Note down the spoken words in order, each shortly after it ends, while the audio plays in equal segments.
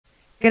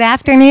Good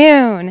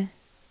afternoon.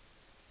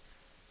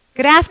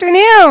 Good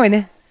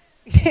afternoon.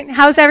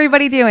 How's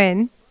everybody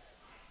doing?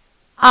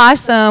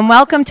 Awesome.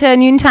 Welcome to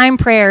Noontime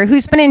Prayer.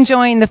 Who's been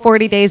enjoying the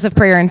 40 days of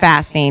prayer and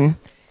fasting?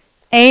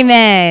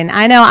 Amen.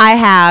 I know I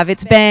have.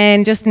 It's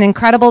been just an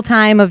incredible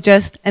time of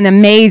just an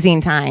amazing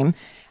time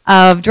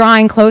of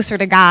drawing closer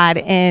to God.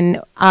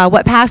 And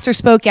what Pastor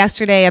spoke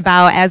yesterday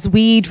about as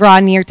we draw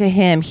near to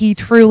Him, He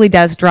truly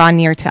does draw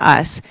near to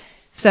us.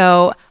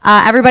 So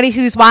everybody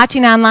who's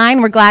watching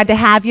online, we're glad to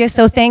have you.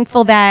 So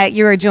thankful that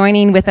you are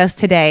joining with us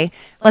today.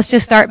 Let's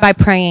just start by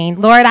praying.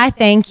 Lord, I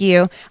thank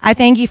you. I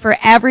thank you for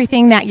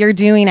everything that you're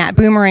doing at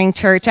Boomerang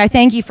Church. I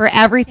thank you for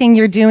everything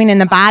you're doing in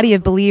the body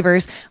of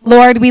believers.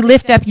 Lord, we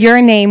lift up your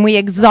name. We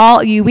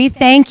exalt you. We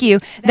thank you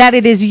that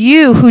it is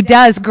you who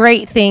does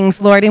great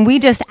things, Lord. And we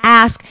just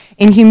ask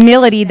in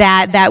humility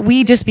that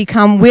we just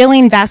become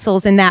willing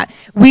vessels and that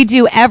we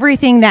do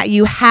everything that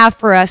you have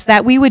for us,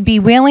 that we would be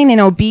willing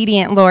and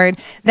obedient, Lord,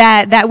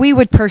 that we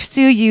would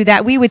pursue you,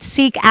 that we would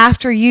seek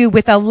after you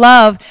with a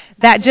love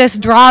that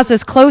just draws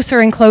us closer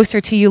and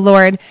closer to you,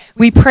 Lord.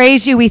 We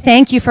praise you. We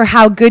thank you for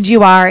how good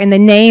you are in the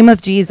name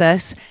of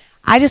Jesus.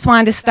 I just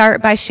wanted to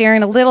start by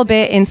sharing a little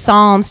bit in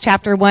Psalms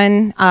chapter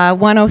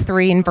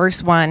 103 and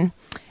verse 1.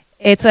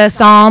 It's a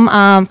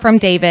psalm from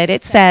David.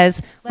 It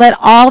says, "Let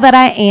all that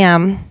I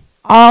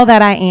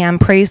am,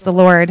 praise the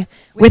Lord.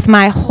 With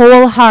my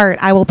whole heart,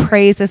 I will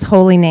praise his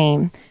holy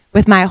name."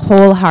 With my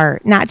whole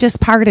heart, not just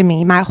part of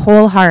me, my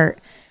whole heart.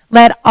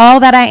 Let all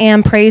that I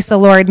am praise the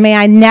Lord. May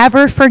I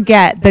never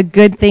forget the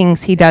good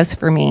things he does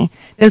for me.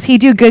 Does he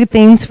do good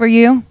things for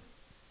you?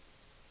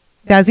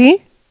 Does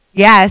he?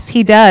 Yes,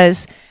 he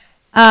does.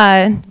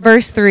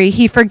 Verse 3,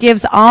 he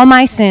forgives all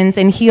my sins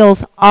and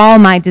heals all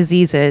my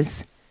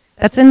diseases.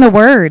 That's in the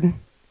Word.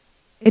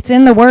 It's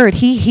in the Word.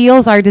 He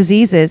heals our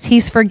diseases.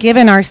 He's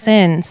forgiven our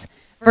sins.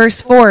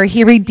 Verse 4,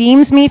 he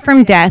redeems me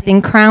from death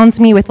and crowns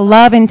me with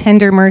love and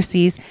tender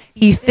mercies.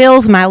 He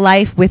fills my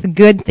life with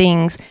good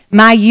things.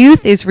 My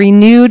youth is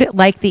renewed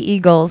like the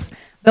eagles.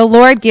 The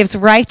Lord gives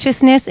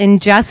righteousness and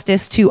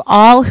justice to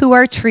all who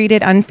are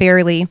treated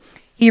unfairly.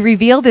 He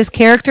revealed his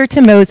character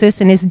to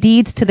Moses and his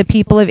deeds to the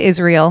people of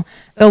Israel.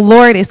 The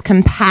Lord is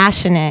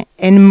compassionate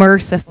and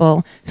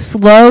merciful,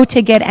 slow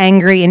to get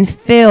angry and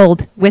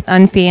filled with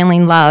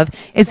unfailing love.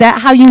 Is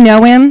that how you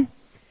know him?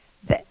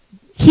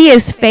 He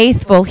is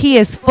faithful. He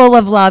is full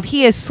of love.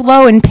 He is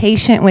slow and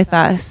patient with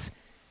us.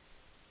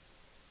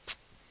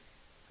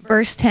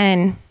 Verse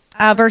 9,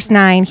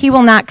 he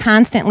will not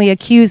constantly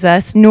accuse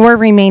us, nor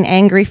remain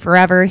angry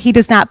forever. He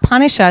does not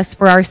punish us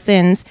for our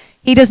sins.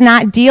 He does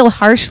not deal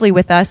harshly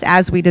with us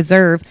as we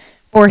deserve.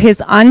 For his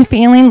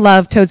unfailing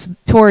love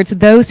towards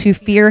those who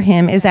fear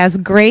him is as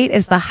great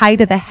as the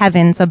height of the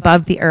heavens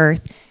above the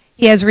earth.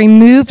 He has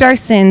removed our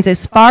sins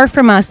as far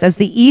from us as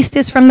the east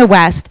is from the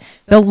west.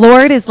 The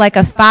Lord is like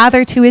a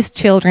father to his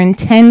children,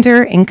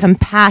 tender and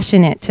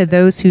compassionate to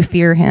those who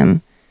fear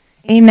him.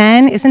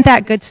 Amen. Isn't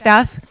that good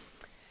stuff?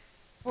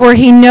 For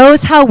he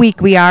knows how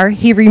weak we are.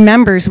 He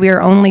remembers we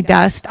are only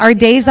dust. Our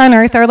days on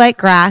earth are like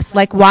grass,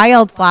 like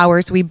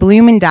wildflowers. We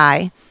bloom and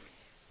die.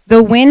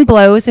 The wind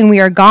blows and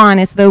we are gone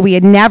as though we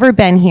had never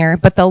been here,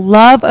 but the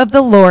love of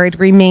the Lord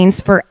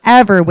remains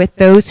forever with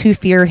those who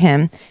fear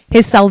him.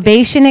 His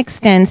salvation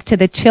extends to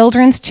the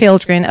children's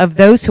children of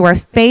those who are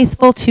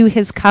faithful to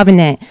his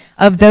covenant,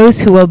 of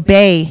those who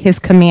obey his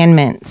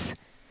commandments.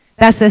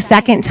 That's the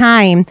second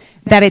time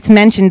that it's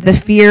mentioned the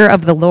fear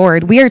of the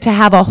Lord. We are to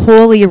have a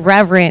holy,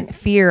 reverent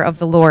fear of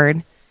the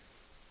Lord.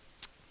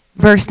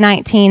 Verse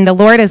 19, the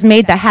Lord has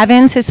made the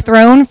heavens his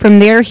throne. From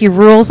there he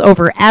rules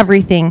over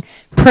everything.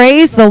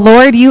 Praise the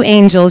Lord, you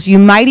angels, you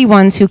mighty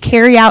ones who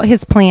carry out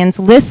his plans,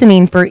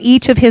 listening for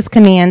each of his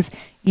commands.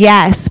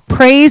 Yes,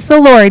 praise the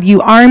Lord,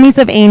 you armies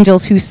of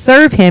angels who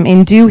serve him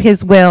and do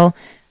his will.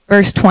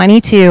 Verse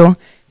 22,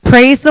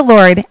 praise the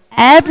Lord,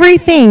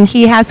 everything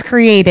he has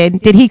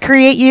created. Did he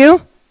create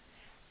you?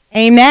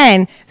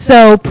 Amen.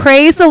 So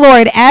praise the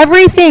Lord,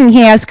 everything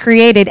he has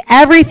created,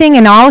 everything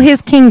in all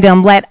his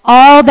kingdom. Let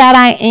all that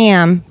I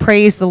am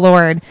praise the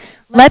Lord.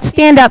 Let's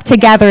stand up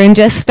together and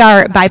just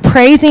start by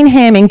praising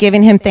him and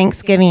giving him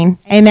thanksgiving.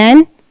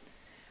 Amen.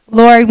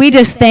 Lord, we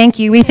just thank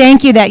you. We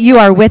thank you that you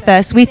are with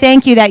us. We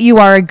thank you that you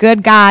are a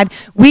good God.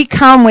 We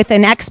come with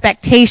an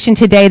expectation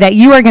today that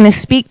you are going to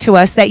speak to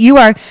us, that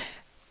you're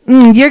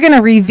going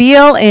to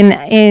reveal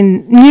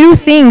in new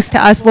things to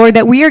us, Lord,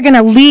 that we are going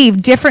to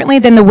leave differently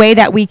than the way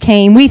that we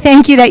came. We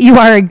thank you that you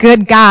are a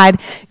good God.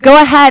 Go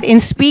ahead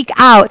and speak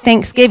out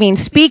thanksgiving.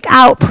 Speak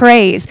out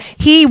praise.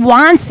 He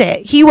wants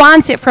it. He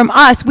wants it from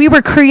us. We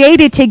were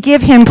created to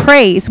give him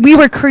praise. We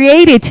were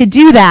created to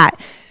do that.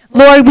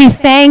 Lord, we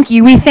thank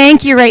you. We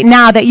thank you right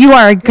now that you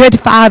are a good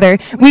Father.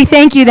 We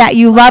thank you that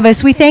you love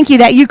us. We thank you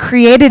that you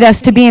created us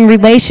to be in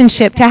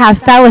relationship, to have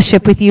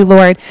fellowship with you,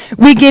 Lord.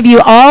 We give you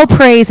all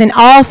praise and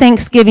all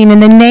thanksgiving in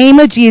the name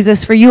of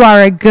Jesus, for you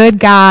are a good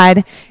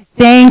God.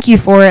 Thank you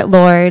for it,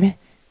 Lord.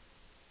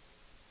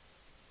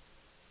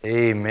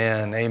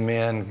 Amen.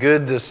 Amen.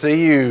 Good to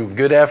see you.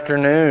 Good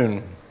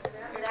afternoon.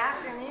 Good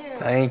afternoon.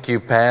 Thank you,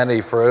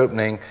 Patty, for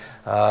opening.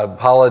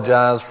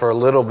 Apologize for a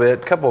little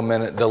bit, couple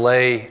minute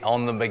delay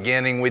on the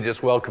beginning. We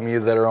just welcome you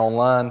that are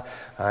online.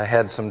 I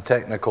had some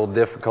technical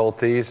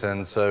difficulties,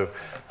 and so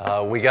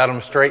we got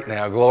them straight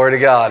now. Glory to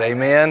God.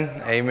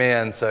 Amen.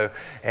 Amen.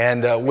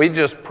 We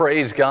just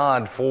praise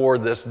God for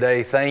this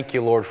day. Thank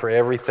you, Lord, for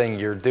everything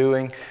you're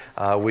doing.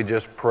 We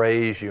just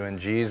praise you in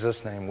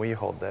Jesus' name. Will you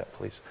hold that,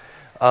 please?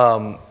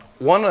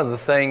 One of the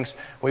things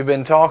we've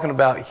been talking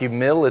about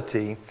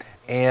humility.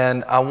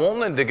 And I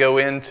wanted to go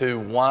into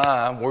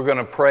why we're going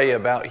to pray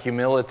about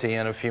humility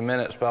in a few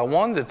minutes, but I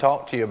wanted to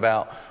talk to you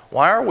about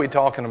why are we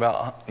talking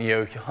about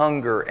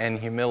hunger and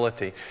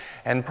humility.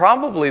 And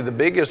probably the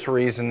biggest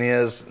reason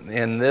is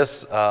in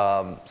this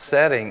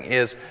setting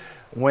is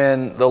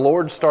when the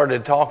Lord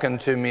started talking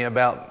to me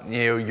about,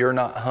 you're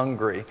not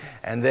hungry,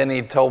 and then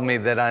He told me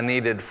that I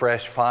needed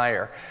fresh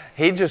fire.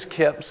 He just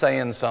kept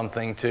saying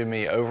something to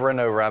me over and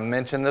over. I've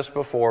mentioned this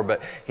before,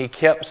 but He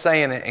kept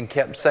saying it and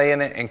kept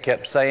saying it and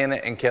kept saying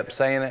it and kept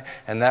saying it,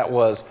 and that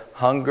was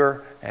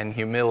hunger and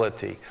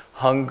humility.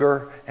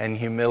 Hunger and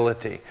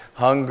humility.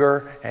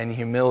 Hunger and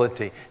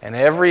humility. And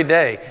every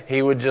day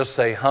He would just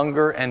say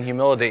hunger and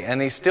humility.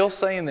 And He's still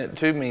saying it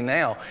to me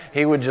now.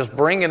 He would just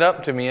bring it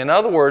up to me. In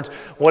other words,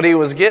 what He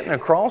was getting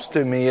across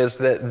to me is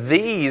that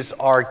these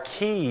are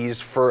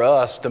keys for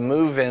us to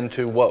move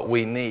into what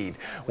we need.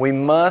 We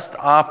must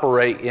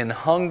operate in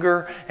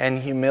hunger and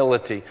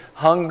humility.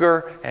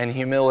 Hunger and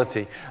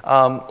humility.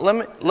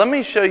 Let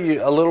me show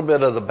you a little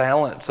bit of the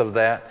balance of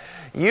that.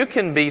 You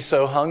can be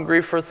so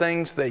hungry for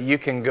things that you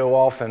can go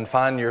off and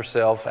find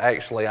yourself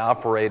actually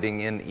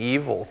operating in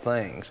evil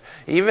things,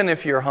 even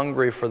if you're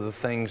hungry for the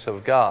things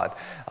of God.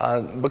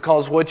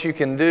 Because what you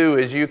can do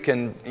is you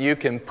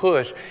can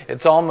push.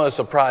 It's almost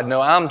a pride.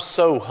 No, I'm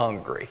so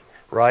hungry.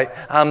 Right?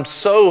 I'm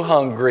so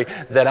hungry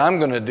that I'm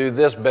going to do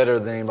this better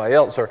than anybody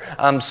else. Or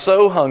I'm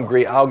so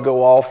hungry I'll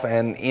go off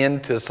and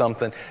into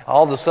something.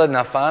 All of a sudden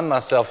I find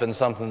myself in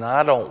something that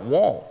I don't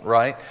want.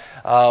 Right?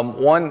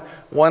 One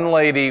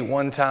lady,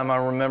 one time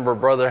I remember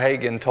Brother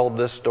Hagin told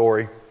this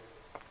story.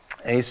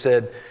 He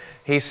said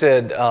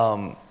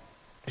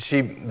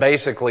she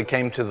basically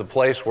came to the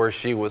place where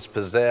she was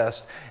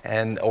possessed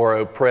or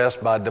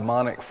oppressed by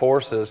demonic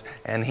forces,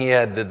 and he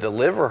had to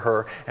deliver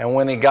her. And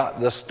when he got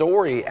the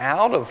story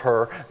out of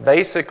her,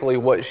 basically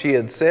what she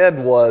had said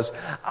was,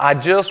 I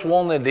just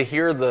wanted to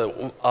hear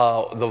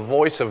the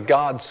voice of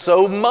God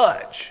so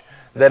much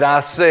that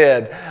I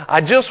said,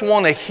 I just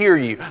want to hear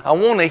you. I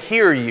want to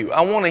hear you.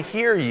 I want to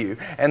hear you.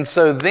 And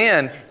so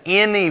then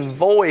any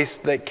voice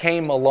that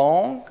came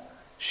along,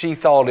 she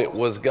thought it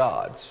was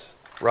God's.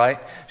 Right?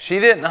 She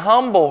didn't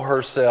humble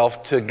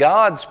herself to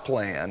God's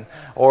plan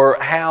or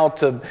how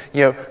to,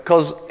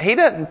 because He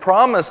doesn't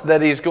promise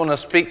that He's going to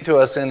speak to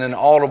us in an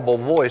audible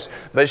voice.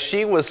 But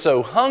she was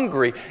so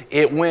hungry,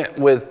 it went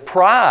with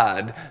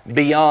pride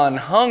beyond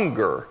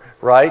hunger,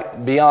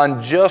 right?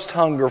 Beyond just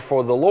hunger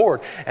for the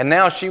Lord. And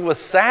now she was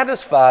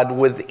satisfied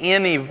with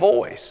any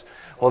voice.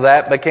 Well,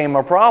 that became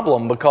a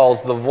problem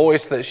because the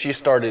voice that she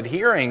started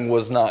hearing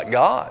was not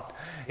God.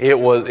 It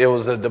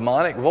was a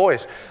demonic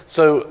voice.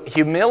 So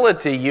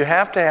humility, you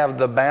have to have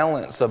the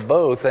balance of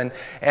both.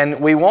 And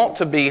we want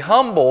to be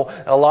humble.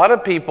 A lot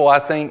of people, I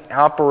think,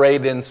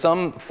 operate in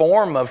some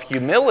form of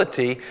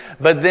humility,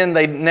 but then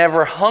they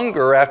never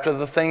hunger after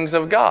the things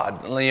of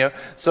God.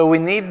 So we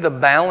need the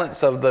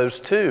balance of those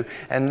two.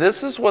 And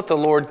this is what the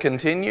Lord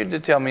continued to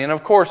tell me. And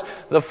of course,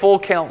 the full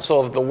counsel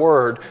of the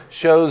Word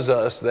shows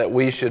us that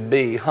we should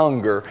be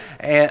hungry,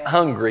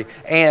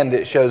 and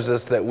it shows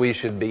us that we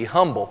should be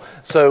humble.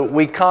 So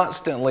we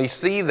constantly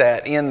see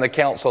that in the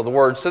counsel of the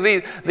Word. So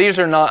these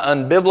are not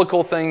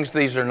unbiblical things.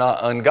 These are not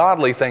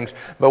ungodly things.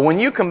 But when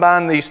you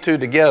combine these two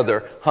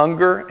together,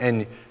 hunger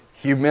and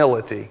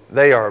humility,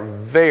 they are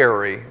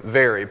very,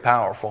 very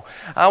powerful.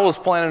 I was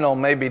planning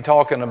on maybe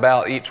talking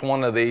about each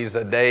one of these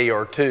a day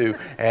or two,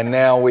 and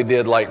now we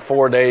did like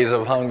 4 days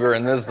of hunger,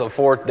 and this is the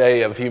 4th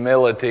day of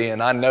humility,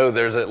 and I know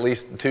there's at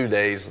least 2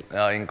 days,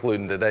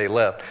 including today,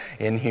 left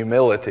in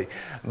humility.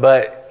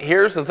 But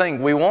here's the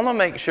thing. We want to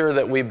make sure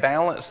that we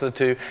balance the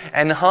two.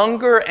 And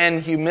hunger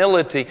and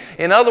humility.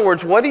 In other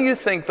words, what do you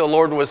think the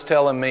Lord was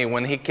telling me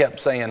when He kept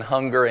saying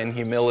hunger and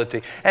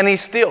humility? And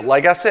He's still,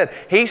 like I said,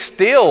 He's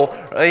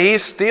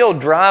still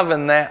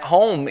driving that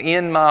home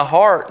in my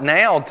heart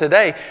now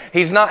today.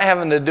 He's not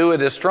having to do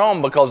it as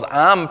strong because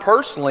I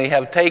personally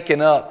have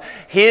taken up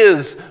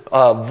His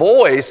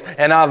voice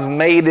and I've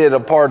made it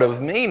a part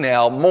of me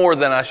now more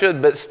than I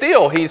should. But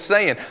still, He's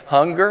saying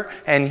hunger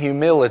and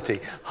humility.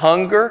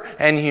 Hunger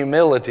and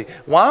humility.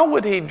 Why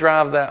would He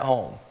drive that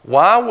home?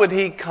 Why would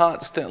He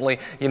constantly,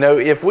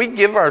 if we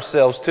give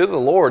ourselves to the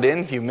Lord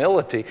in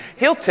humility,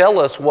 He'll tell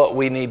us what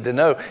we need to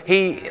know.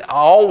 He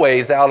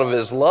always, out of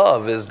His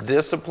love, is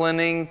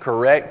disciplining,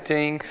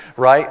 correcting,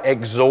 right?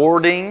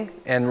 Exhorting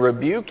and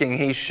rebuking.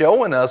 He's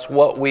showing us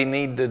what we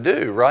need to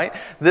do, right?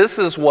 This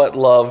is what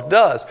love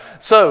does.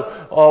 So,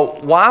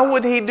 why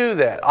would He do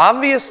that?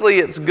 Obviously,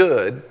 it's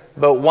good.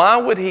 But why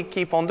would He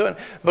keep on doing it?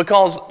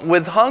 Because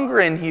with hunger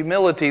and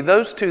humility,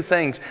 those two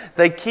things,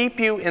 they keep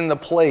you in the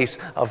place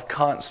of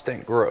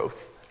constant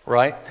growth.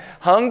 right?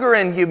 Hunger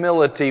and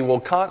humility will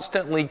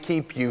constantly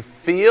keep you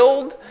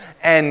filled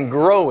and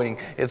growing.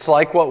 It's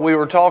like what we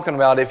were talking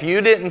about. If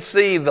you didn't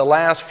see the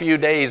last few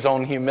days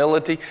on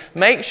humility,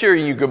 make sure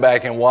you go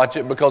back and watch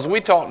it, because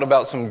we talked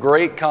about some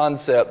great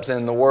concepts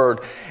in the Word.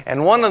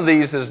 And one of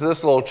these is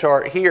this little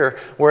chart here,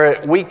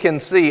 where we can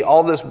see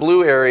all this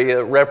blue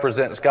area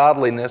represents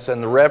godliness,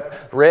 and the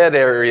red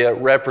area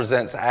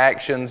represents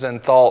actions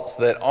and thoughts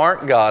that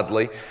aren't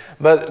godly.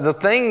 But the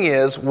thing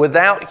is,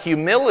 without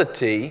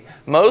humility,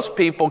 most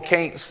people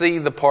can't see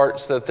the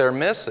parts that they're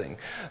missing.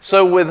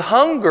 So with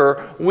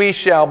hunger, we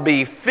shall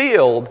be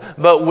filled,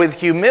 but with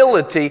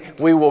humility,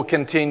 we will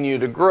continue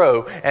to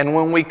grow. And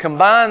when we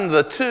combine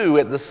the two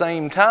at the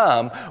same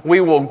time,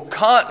 we will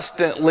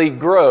constantly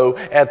grow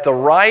at the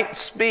right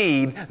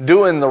speed,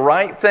 doing the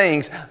right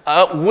things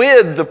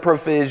with the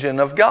provision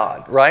of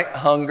God, right?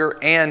 Hunger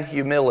and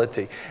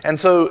humility. And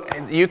so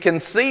you can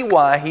see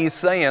why he's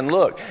saying,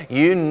 look,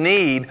 you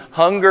need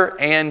hunger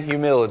and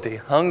humility,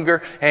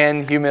 hunger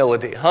and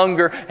humility,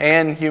 hunger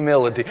and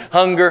humility,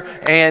 hunger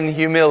and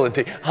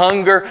humility,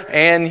 hunger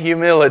and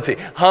humility,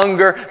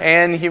 hunger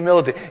and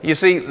humility. You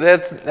see,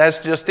 that's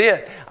just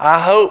it. I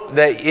hope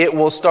that it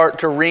will start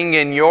to ring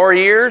in your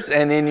ears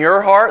and in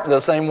your heart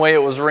the same way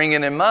it was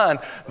ringing in mine,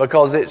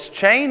 because it's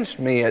changed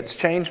me. It's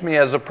changed me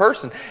as a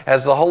person.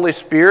 As the Holy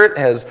Spirit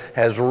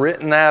has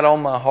written that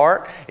on my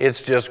heart,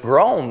 it's just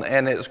grown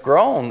and it's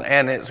grown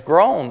and it's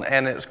grown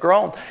and it's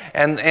grown.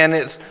 And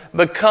it's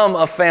become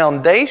a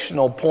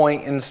foundational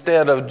point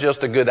instead of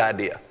just a good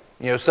idea.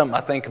 You know, something I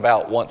think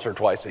about once or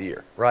twice a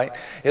year, right?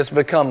 It's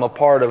become a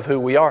part of who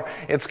we are.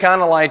 It's kind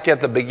of like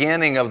at the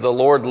beginning of the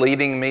Lord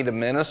leading me to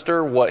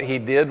minister, what he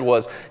did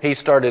was he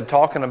started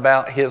talking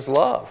about his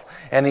love.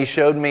 And he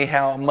showed me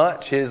how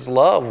much his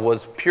love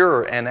was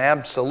pure and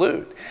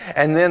absolute.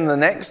 And then the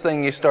next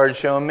thing he started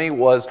showing me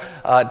was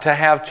to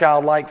have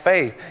childlike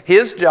faith.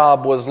 His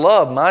job was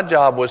love. My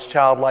job was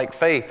childlike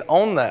faith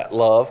on that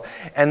love.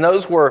 And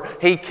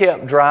he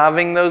kept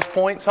driving those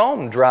points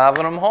home,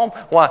 driving them home.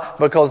 Why?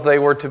 Because they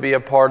were to be a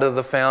part of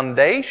the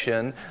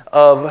foundation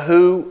of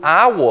who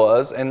I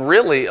was, and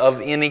really of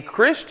any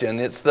Christian.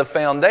 It's the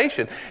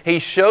foundation. He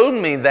showed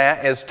me that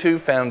as two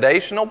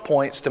foundational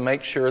points to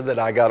make sure that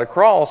I got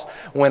across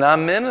when I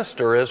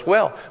minister as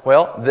well.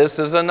 Well, this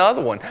is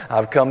another one.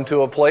 I've come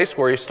to a place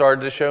where he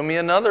started to show me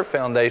another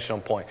foundational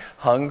point.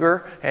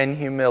 Hunger and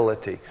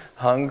humility.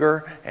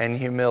 Hunger and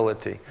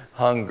humility.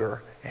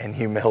 Hunger and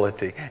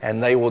humility.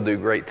 And they will do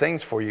great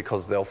things for you,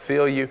 because they'll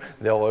fill you,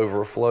 they'll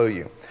overflow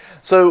you.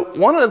 So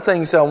one of the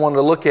things I wanted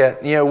to look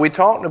at, we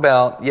talked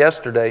about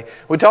yesterday,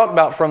 we talked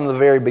about from the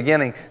very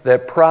beginning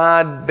that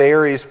pride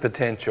buries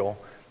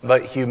potential,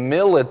 but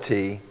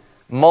humility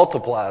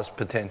multiplies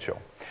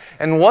potential.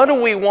 And what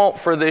do we want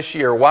for this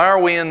year? Why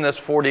are we in this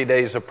 40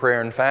 days of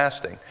prayer and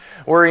fasting?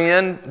 We're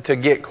in to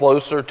get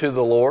closer to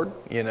the Lord.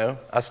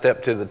 I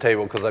step to the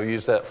table because I've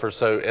used that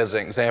as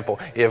an example.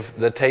 If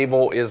the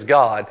table is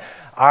God,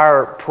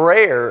 our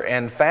prayer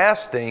and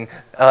fasting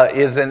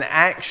is an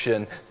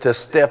action to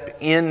step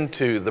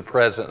into the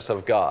presence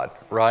of God,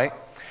 right?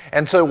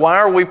 And so why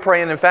are we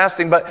praying and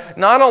fasting? But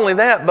not only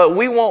that, but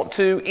we want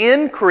to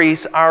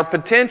increase our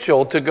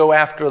potential to go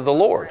after the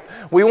Lord.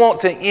 We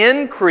want to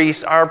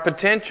increase our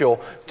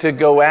potential to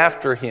go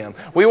after Him.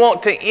 We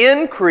want to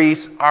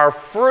increase our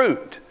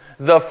fruit,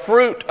 the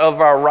fruit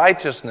of our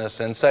righteousness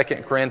in 2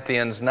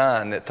 Corinthians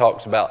 9 it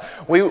talks about.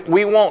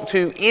 We want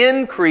to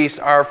increase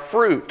our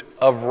fruit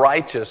of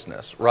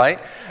righteousness,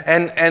 right?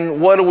 And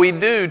what do we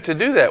do to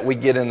do that? We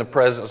get in the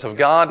presence of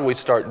God. We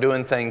start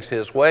doing things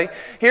His way.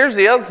 Here's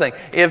the other thing.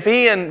 If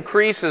He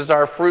increases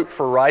our fruit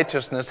for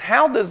righteousness,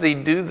 how does He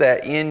do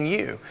that in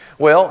you?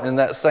 Well, in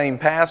that same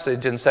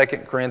passage in 2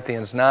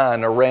 Corinthians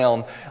 9,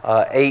 around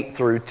 8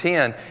 through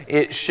 10,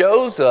 it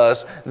shows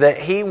us that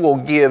He will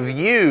give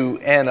you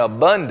an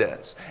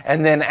abundance.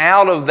 And then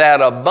out of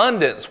that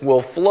abundance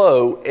will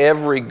flow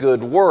every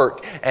good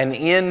work and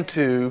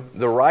into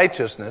the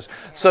righteousness.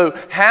 So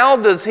how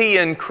does He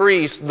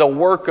increase the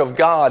work of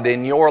God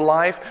in your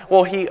life?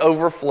 Well, He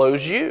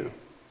overflows you,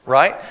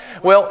 right?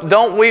 Well,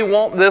 don't we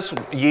want this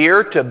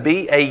year to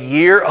be a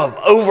year of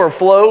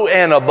overflow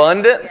and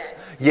abundance?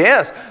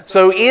 Yes.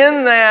 So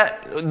in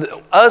that,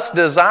 us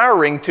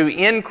desiring to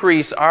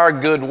increase our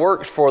good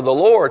works for the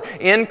Lord,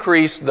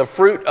 increase the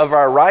fruit of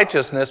our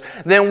righteousness,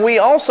 then we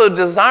also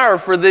desire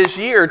for this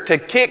year to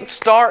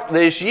kickstart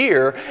this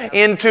year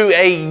into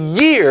a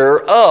year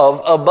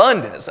of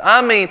abundance.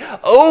 I mean,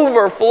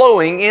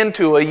 overflowing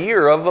into a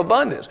year of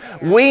abundance.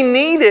 We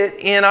need it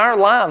in our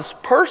lives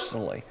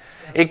personally.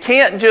 It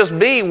can't just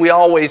be we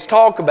always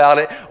talk about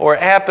it or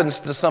it happens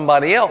to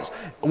somebody else.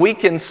 We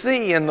can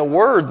see in the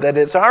Word that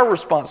it's our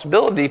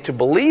responsibility to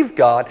believe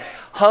God.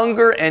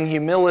 Hunger and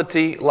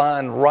humility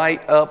line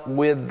right up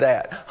with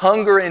that.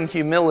 Hunger and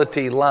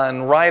humility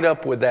line right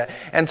up with that.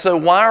 And so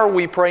why are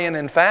we praying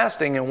and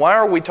fasting, and why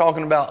are we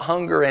talking about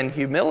hunger and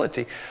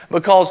humility?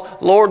 Because,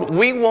 Lord,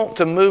 we want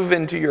to move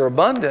into your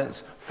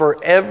abundance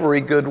for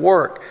every good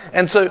work.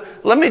 And so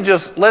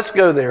let's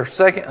go there.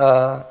 2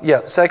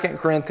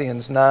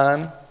 Corinthians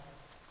 9.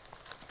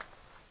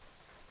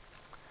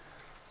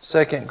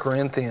 2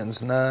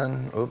 Corinthians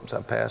 9. Oops,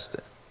 I passed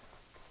it.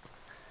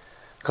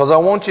 Because I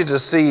want you to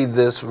see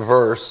this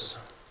verse.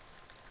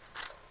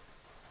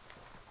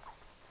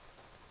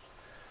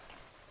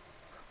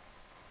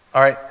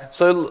 All right,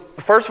 so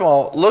first of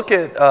all, look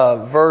at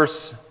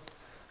verse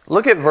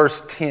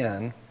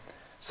 10,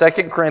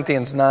 2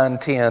 Corinthians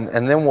 9:10,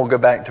 and then we'll go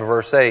back to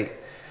verse 8.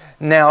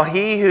 Now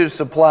he who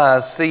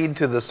supplies seed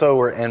to the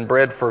sower and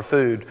bread for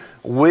food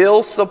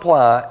will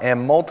supply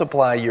and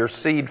multiply your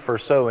seed for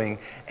sowing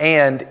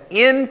and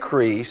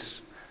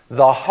increase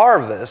the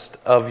harvest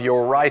of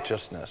your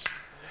righteousness.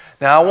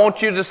 Now I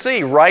want you to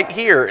see right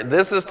here,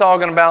 this is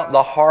talking about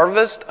the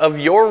harvest of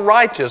your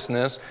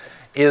righteousness.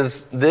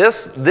 Is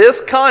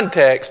this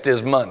context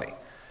is money.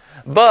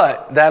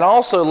 But that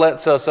also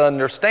lets us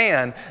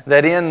understand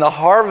that in the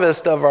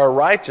harvest of our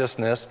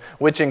righteousness,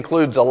 which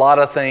includes a lot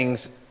of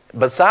things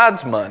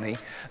besides money,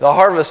 the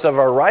harvest of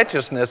our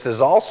righteousness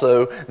is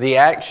also the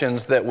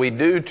actions that we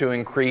do to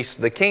increase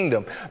the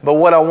kingdom. But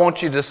what I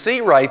want you to see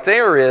right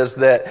there is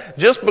that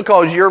just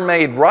because you're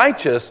made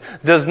righteous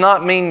does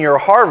not mean your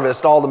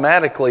harvest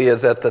automatically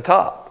is at the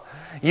top.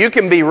 You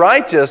can be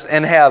righteous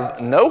and have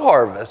no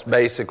harvest,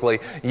 basically.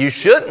 You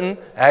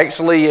shouldn't.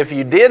 Actually, if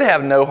you did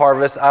have no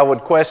harvest, I would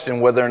question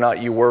whether or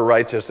not you were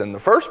righteous in the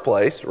first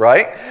place,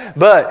 right?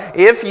 But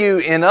if you,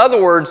 in other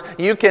words,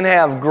 you can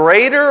have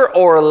greater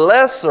or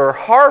lesser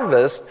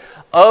harvest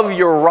of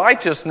your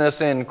righteousness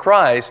in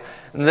Christ,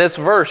 and this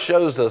verse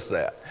shows us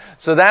that.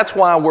 So that's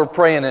why we're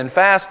praying and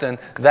fasting.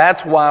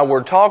 That's why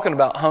we're talking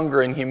about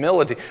hunger and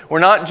humility. We're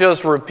not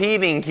just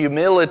repeating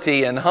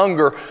humility and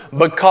hunger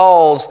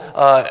because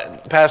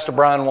Pastor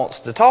Brian wants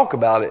to talk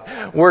about it.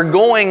 We're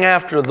going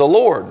after the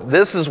Lord.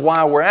 This is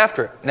why we're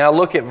after it. Now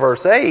look at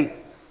verse 8.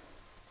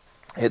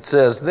 It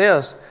says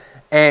this,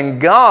 and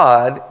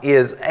God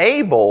is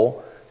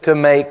able to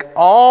make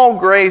all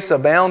grace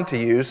abound to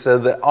you, so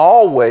that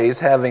always,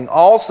 having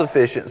all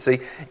sufficiency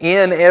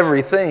in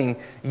everything,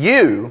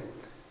 you,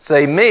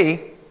 say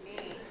me,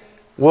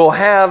 will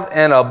have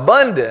an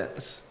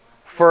abundance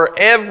for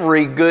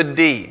every good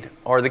deed.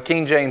 Or the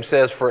King James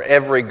says for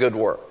every good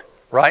work.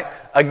 Right?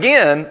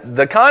 Again,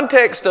 the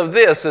context of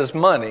this is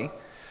money.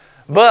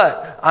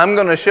 But I'm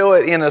going to show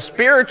it in a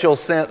spiritual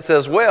sense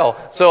as well.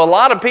 So a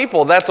lot of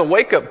people, that's a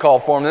wake-up call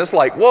for them. It's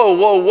like, whoa,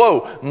 whoa,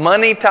 whoa.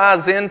 Money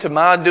ties into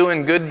my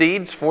doing good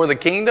deeds for the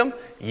kingdom?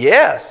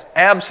 Yes,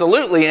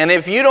 absolutely. And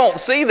if you don't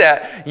see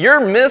that, you're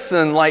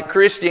missing like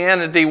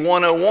Christianity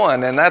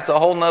 101, and that's a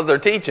whole nother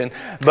teaching.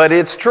 But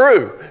it's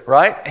true,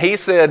 right? He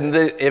said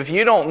that if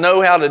you don't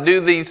know how to do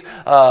these,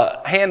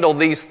 handle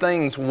these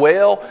things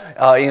well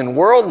in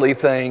worldly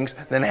things,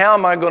 then how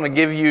am I going to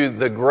give you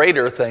the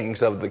greater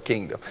things of the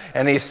kingdom?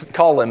 And he's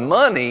calling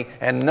money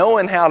and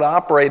knowing how to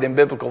operate in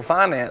biblical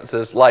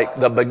finances like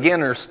the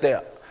beginner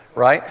step.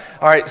 Right?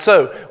 All right,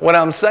 so what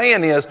I'm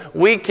saying is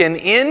we can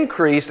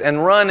increase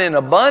and run in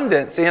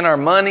abundance in our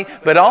money,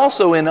 but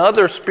also in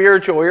other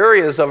spiritual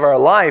areas of our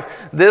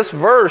life. This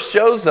verse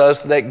shows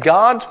us that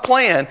God's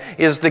plan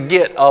is to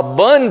get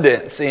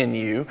abundance in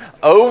you,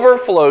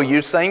 overflow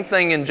you. Same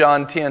thing in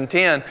John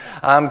 10:10.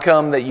 I'm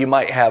come that you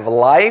might have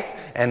life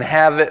and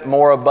have it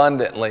more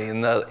abundantly.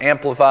 And the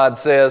Amplified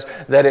says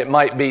that it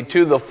might be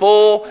to the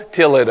full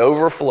till it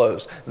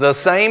overflows. The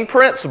same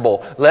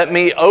principle. Let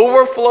me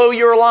overflow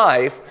your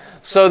life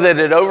so that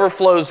it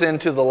overflows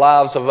into the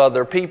lives of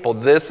other people.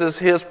 This is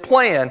His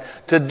plan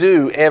to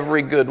do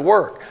every good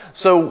work.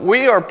 So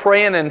we are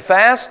praying and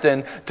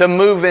fasting to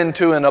move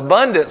into an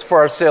abundance for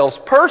ourselves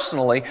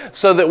personally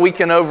so that we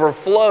can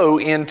overflow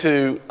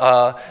into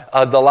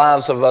the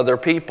lives of other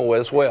people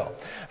as well.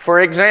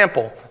 For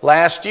example,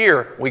 last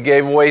year we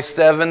gave away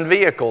 7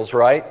 vehicles,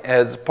 right,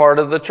 as part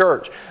of the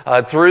church.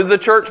 Through the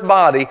church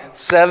body,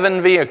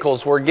 7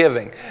 vehicles were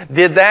giving.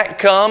 Did that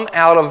come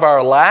out of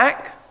our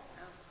lack?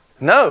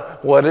 No.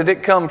 What did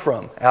it come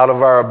from? Out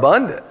of our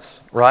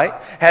abundance, right?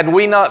 Had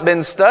we not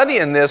been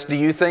studying this, do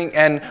you think,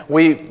 and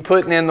we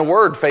putting in the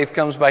Word, faith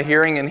comes by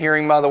hearing and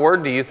hearing by the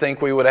Word, do you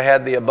think we would have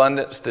had the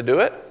abundance to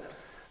do it?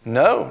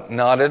 No,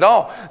 not at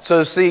all.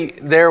 So see,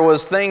 there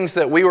was things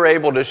that we were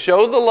able to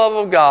show the love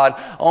of God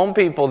on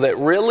people that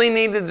really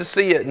needed to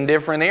see it in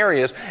different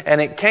areas, and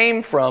it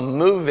came from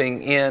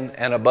moving in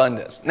an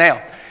abundance.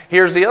 Now,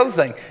 here's the other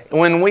thing.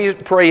 When we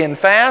pray and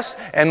fast,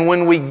 and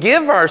when we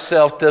give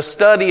ourselves to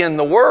study in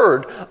the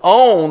Word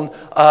on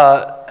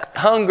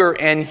hunger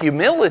and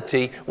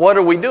humility, what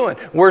are we doing?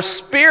 We're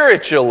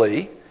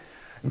spiritually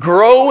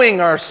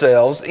growing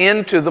ourselves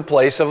into the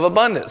place of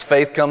abundance.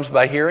 Faith comes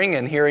by hearing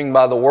and hearing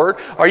by the Word.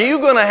 Are you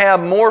going to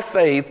have more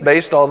faith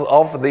based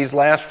off of these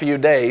last few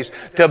days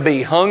to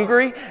be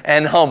hungry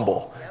and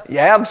humble?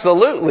 Yeah,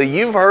 absolutely.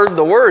 You've heard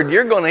the Word.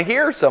 You're going to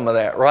hear some of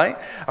that, right?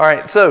 All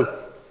right, so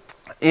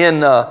in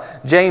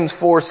James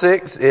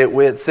 4:6,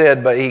 it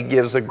said, but He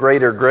gives a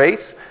greater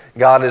grace.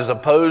 God is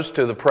opposed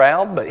to the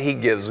proud, but He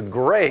gives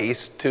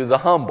grace to the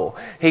humble.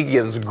 He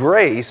gives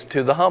grace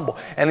to the humble.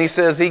 And He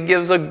says He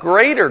gives a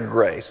greater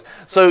grace.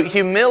 So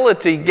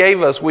humility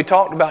gave us, we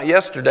talked about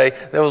yesterday,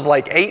 there was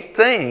like 8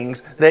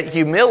 things that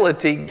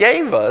humility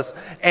gave us.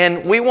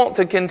 And we want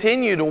to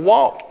continue to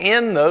walk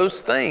in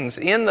those things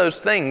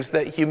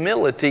that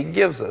humility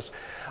gives us.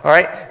 All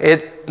right,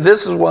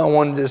 this is what I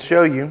wanted to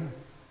show you.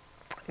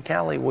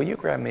 Callie, will you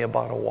grab me a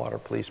bottle of water,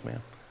 please,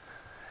 ma'am?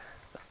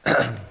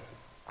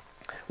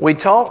 We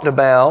talked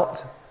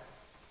about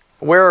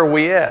where are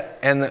we at?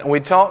 And we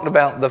talked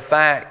about the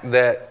fact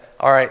that,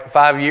 all right,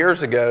 5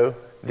 years ago,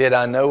 did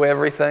I know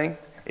everything?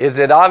 Is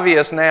it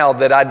obvious now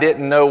that I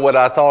didn't know what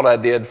I thought I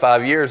did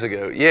 5 years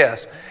ago?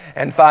 Yes.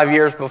 And 5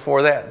 years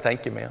before that,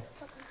 thank you, ma'am.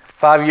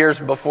 5 years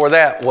before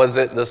that, was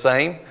it the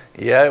same?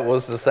 Yeah, it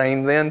was the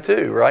same then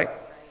too, right?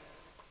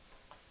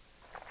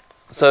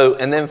 So,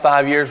 and then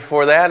 5 years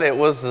before that, it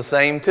was the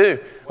same too.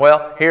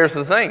 Well, here's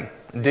the thing.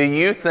 Do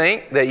you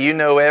think that you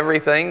know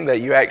everything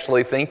that you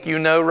actually think you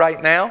know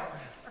right now?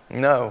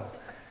 No.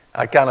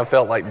 I kind of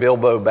felt like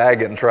Bilbo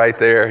Baggins right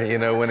there, you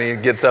know, when he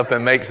gets up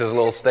and makes his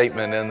little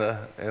statement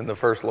in the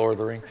first Lord of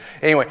the Rings.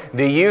 Anyway,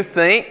 do you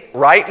think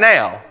right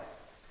now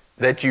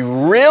that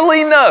you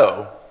really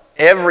know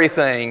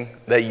everything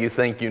that you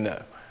think you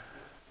know?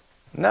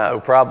 No,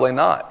 probably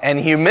not. And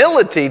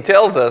humility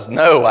tells us,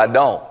 no, I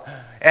don't.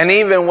 And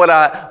even what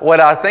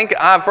I think,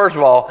 first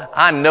of all,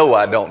 I know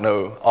I don't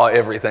know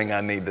everything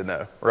I need to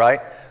know, right?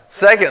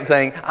 Second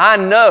thing, I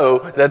know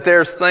that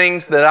there's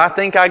things that I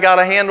think I got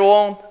a handle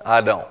on,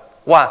 I don't.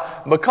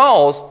 Why?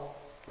 Because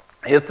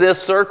if this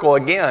circle,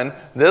 again,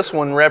 this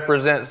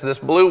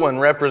blue one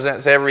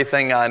represents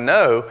everything I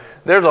know,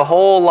 there's a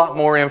whole lot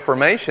more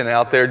information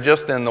out there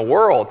just in the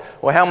world.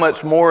 Well, how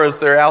much more is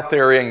there out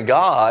there in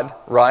God,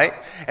 right?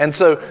 And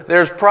so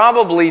there's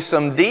probably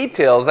some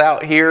details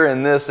out here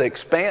in this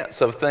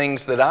expanse of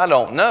things that I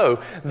don't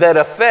know that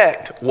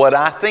affect what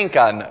I think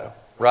I know,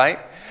 right?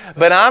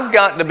 But I've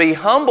got to be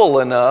humble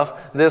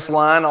enough. This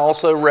line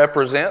also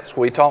represents,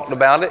 we talked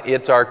about it,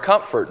 it's our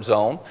comfort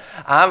zone.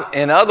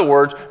 In other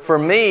words, for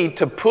me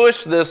to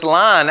push this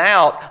line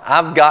out,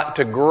 I've got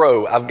to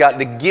grow. I've got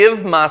to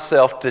give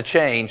myself to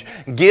change,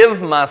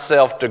 give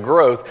myself to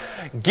growth,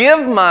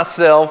 give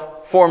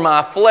myself for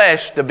my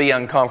flesh to be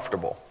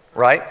uncomfortable.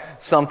 Right?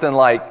 Something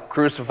like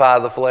crucify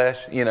the flesh,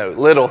 you know,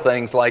 little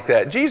things like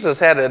that. Jesus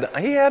had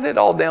it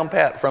all down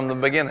pat from the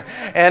beginning.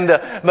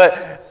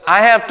 But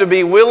I have to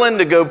be willing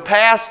to go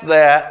past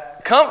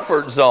that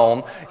comfort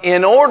zone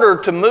in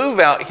order to move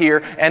out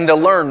here and to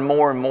learn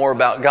more and more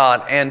about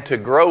God and to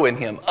grow in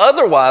Him.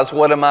 Otherwise,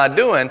 what am I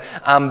doing?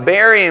 I'm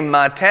burying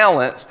my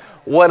talents.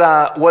 What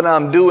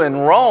I'm doing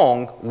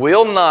wrong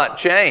will not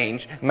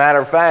change. Matter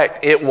of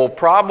fact, it will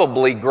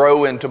probably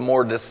grow into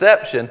more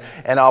deception,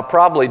 and I'll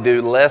probably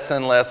do less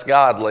and less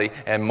godly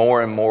and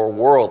more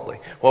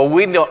worldly. Well,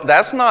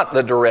 that's not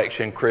the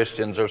direction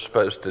Christians are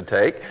supposed to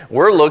take.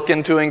 We're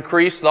looking to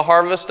increase the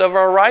harvest of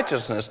our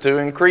righteousness, to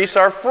increase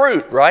our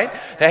fruit, right?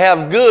 To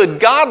have good,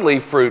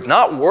 godly fruit,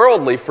 not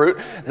worldly fruit.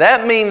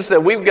 That means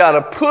that we've got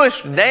to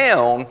push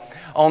down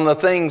on the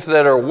things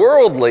that are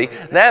worldly.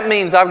 That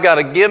means I've got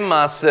to give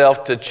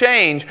myself to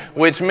change,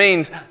 which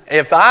means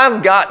if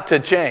I've got to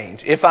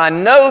change, if I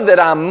know that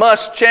I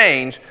must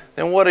change,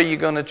 then what are you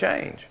going to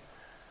change?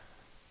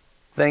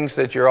 Things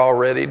that you're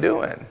already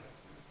doing.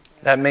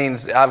 That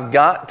means I've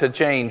got to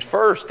change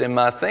first in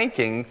my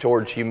thinking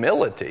towards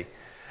humility.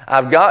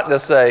 I've got to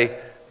say,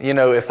 you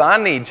know, if I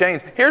need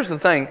change, here's the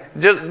thing,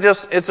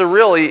 just it's a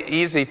really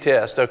easy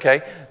test,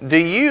 okay?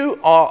 Do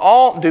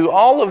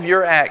all of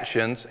your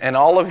actions and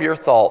all of your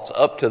thoughts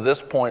up to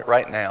this point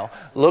right now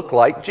look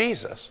like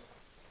Jesus?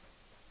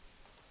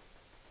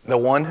 The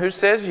one who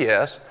says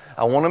yes,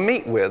 I want to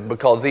meet with,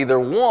 because either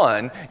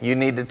one, you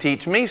need to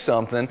teach me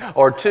something,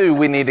 or two,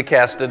 we need to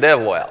cast the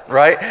devil out,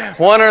 right?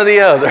 One or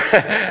the other,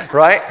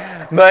 right?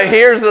 But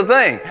here's the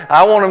thing,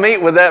 I want to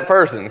meet with that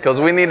person because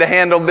we need to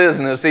handle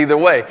business either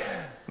way.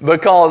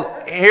 Because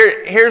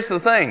here's the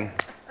thing.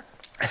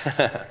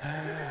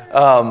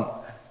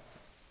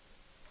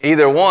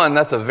 Either one,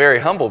 that's a very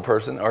humble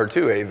person, or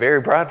two, a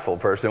very prideful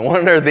person,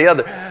 one or the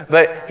other.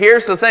 But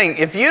here's the thing.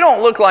 If you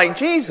don't look like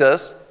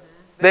Jesus,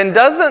 then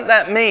doesn't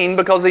that mean,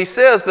 because He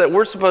says that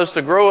we're supposed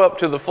to grow up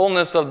to the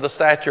fullness of the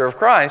stature of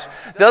Christ,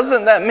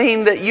 doesn't that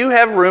mean that you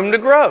have room to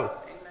grow?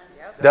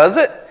 Does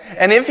it?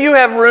 And if you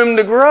have room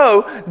to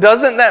grow,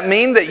 doesn't that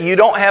mean that you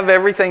don't have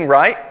everything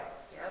right?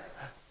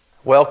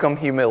 Welcome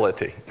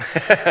humility.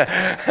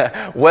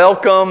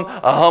 Welcome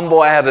a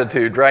humble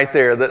attitude right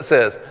there that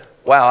says,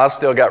 wow, I've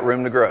still got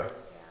room to grow.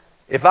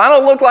 If I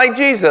don't look like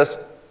Jesus,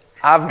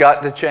 I've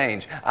got to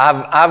change.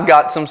 I've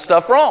got some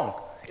stuff wrong.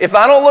 If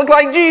I don't look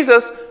like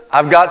Jesus,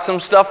 I've got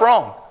some stuff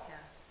wrong.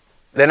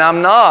 Then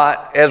I'm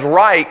not as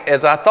right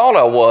as I thought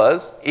I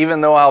was, even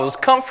though I was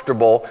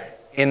comfortable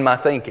in my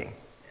thinking.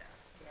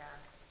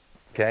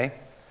 Okay?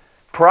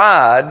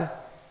 Pride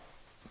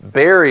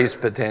buries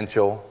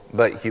potential,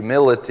 but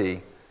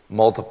humility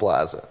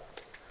multiplies it.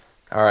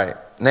 All right.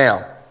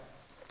 Now,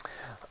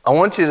 I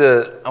want you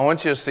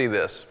to see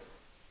this.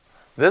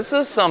 This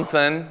is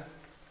something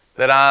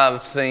that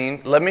I've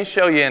seen. Let me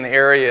show you an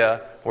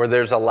area where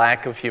there's a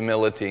lack of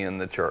humility in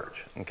the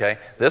church, okay?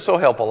 This will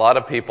help a lot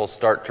of people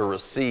start to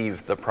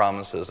receive the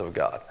promises of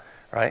God,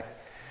 right?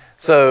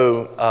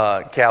 So,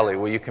 Callie,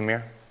 will you come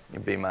here?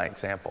 You'll be my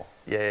example.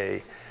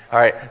 Yay. All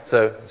right,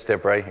 so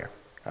step right here.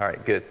 All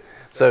right, good.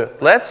 So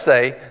let's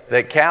say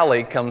that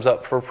Callie comes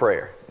up for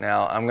prayer.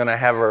 Now, I'm going to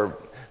have her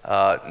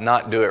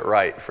not do it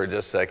right for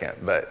just a second,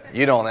 but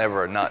you don't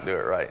ever not do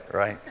it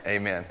right?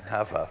 Amen.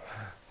 High five.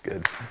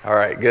 Good. All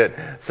right, good.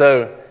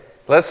 So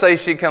let's say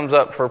she comes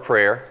up for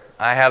prayer.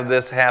 I have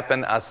this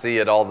happen. I see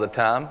it all the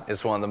time.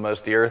 It's one of the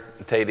most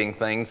irritating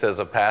things as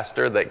a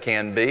pastor that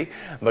can be,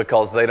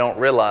 because they don't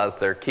realize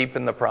they're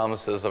keeping the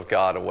promises of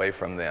God away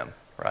from them,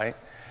 right?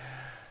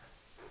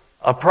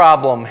 A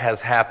problem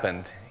has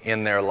happened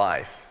in their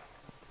life,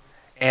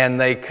 and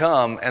they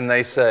come and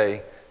they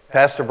say,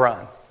 Pastor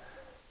Brian,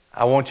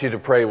 I want you to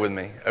pray with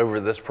me over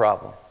this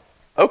problem.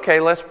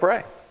 Okay, let's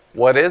pray.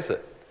 What is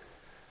it?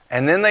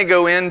 And then they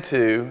go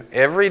into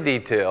every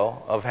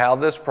detail of how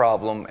this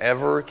problem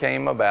ever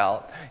came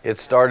about. It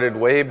started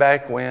way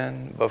back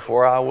when,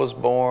 before I was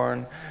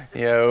born,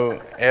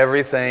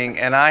 everything.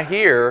 And I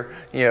hear,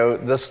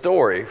 the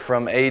story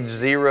from age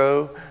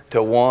 0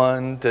 to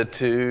 1 to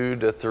 2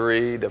 to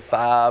 3 to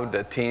 5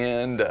 to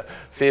 10 to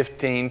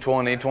 15,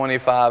 20,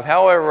 25,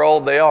 however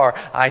old they are,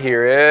 I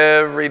hear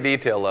every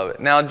detail of it.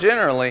 Now,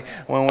 generally,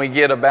 when we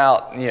get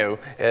about,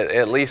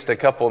 at least a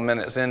couple of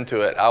minutes into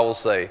it, I will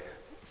say,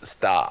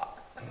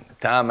 stop,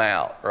 time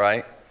out,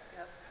 right?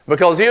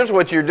 Because here's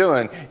what you're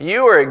doing.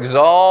 You are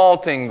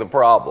exalting the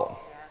problem.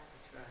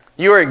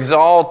 You are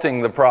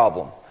exalting the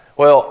problem.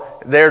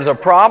 Well, there's a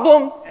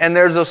problem and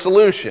there's a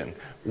solution.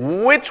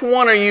 Which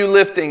one are you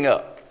lifting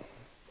up?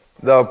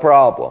 The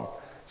problem.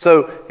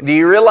 So, do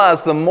you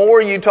realize the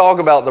more you talk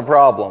about the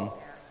problem,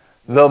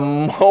 the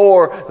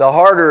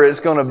harder it's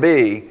going to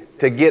be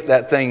to get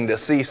that thing to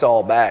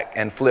seesaw back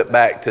and flip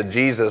back to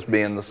Jesus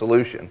being the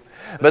solution.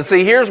 But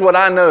see, here's what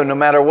I know, no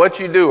matter what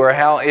you do or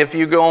if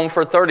you go on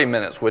for 30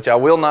 minutes, which I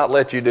will not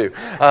let you do.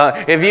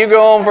 If you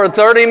go on for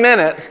 30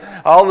 minutes,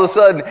 all of a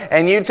sudden,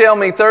 and you tell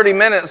me 30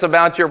 minutes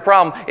about your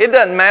problem, it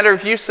doesn't matter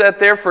if you sat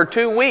there for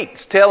 2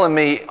 weeks telling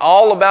me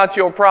all about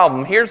your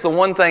problem. Here's the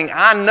one thing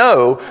I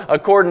know,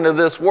 according to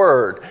this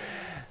word,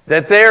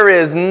 that there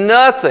is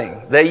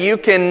nothing that you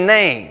can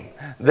name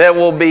that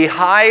will be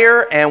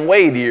higher and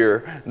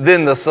weightier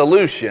than the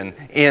solution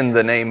in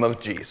the name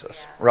of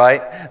Jesus,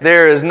 right?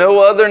 There is no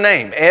other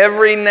name.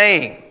 Every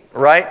name,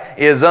 right,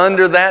 is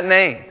under that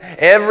name.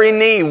 Every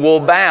knee will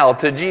bow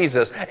to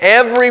Jesus.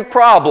 Every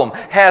problem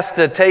has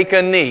to take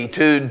a knee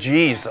to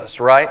Jesus,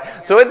 right?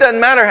 So it doesn't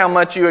matter how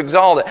much you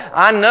exalt it.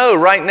 I know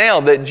right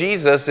now that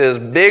Jesus is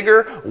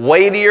bigger,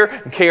 weightier,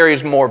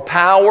 carries more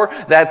power.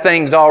 That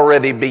thing's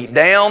already beat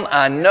down.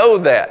 I know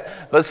that.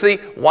 But see,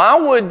 why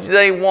would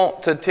they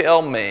want to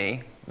tell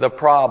me the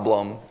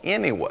problem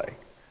anyway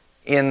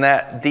in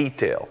that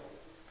detail?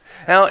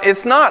 Now,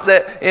 it's not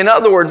that, in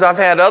other words, I've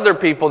had other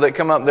people that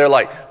come up, they're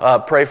like,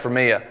 pray for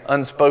me, an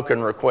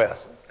unspoken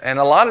request. And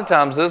a lot of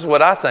times this is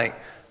what I think.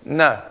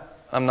 No,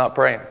 I'm not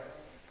praying.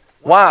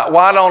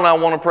 Why don't I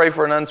want to pray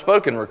for an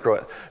unspoken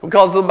request?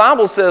 Because the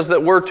Bible says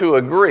that we're to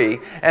agree.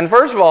 And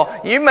first of all,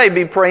 you may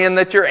be praying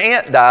that your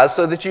aunt dies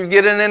so that you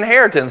get an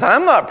inheritance.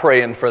 I'm not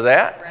praying for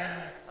that.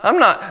 I'm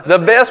not. The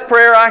best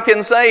prayer I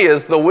can say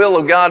is the will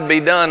of God be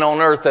done on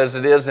earth as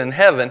it is in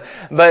heaven.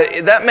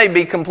 But that may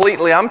be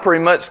completely, I'm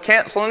pretty much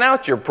canceling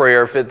out your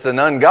prayer if it's an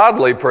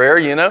ungodly prayer,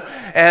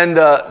 And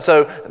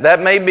so that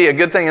may be a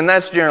good thing. And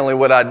that's generally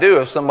what I do.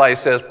 If somebody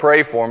says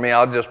pray for me,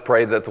 I'll just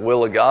pray that the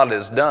will of God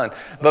is done.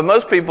 But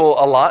most people,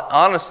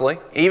 honestly,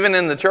 even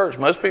in the church,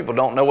 most people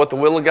don't know what the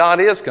will of God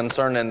is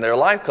concerning their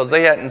life because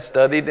they hadn't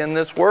studied in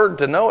this word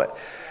to know it.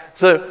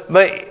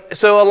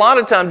 So a lot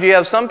of times you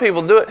have some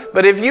people do it,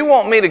 but if you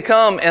want me to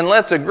come and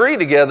let's agree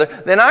together,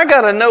 then I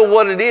got to know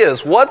what it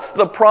is. What's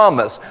the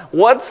promise?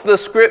 What's the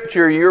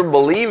scripture you're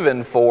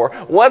believing for?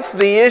 What's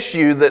the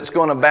issue that's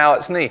going to bow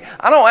its knee?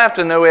 I don't have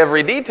to know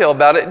every detail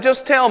about it.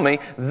 Just tell me,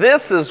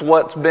 this is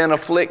what's been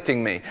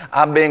afflicting me.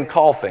 I've been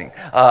coughing.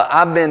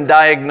 I've been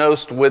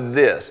diagnosed with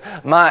this.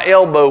 My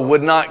elbow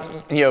would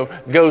not,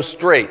 go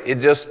straight.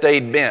 It just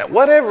stayed bent.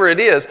 Whatever it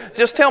is,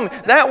 just tell me.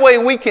 That way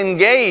we can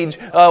gauge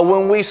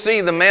when we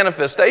see the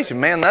manifestation.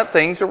 Man, that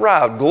thing's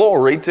arrived.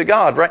 Glory to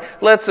God, right?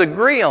 Let's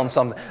agree on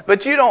something.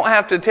 But you don't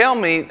have to tell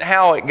me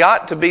how it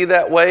got to be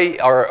that way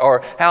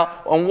or how,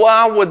 and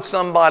why would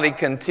somebody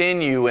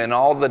continue in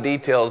all the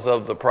details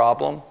of the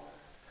problem?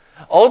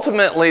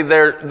 Ultimately,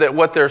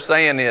 what they're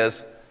saying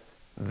is,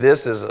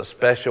 this is a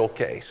special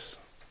case.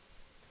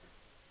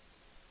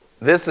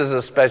 This is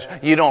a special,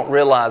 you don't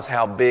realize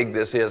how big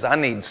this is. I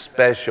need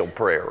special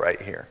prayer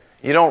right here.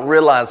 You don't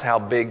realize how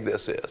big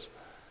this is.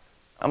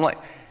 I'm like,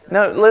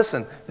 no,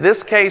 listen,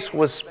 this case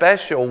was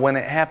special when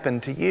it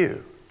happened to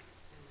you.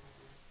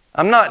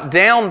 I'm not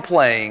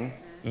downplaying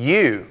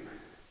you.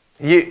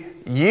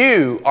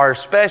 You are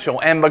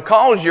special. And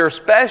because you're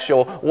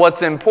special,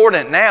 what's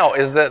important now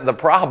is that the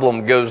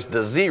problem goes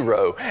to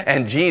zero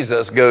and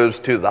Jesus goes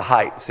to the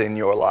heights in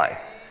your life.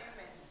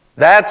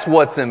 That's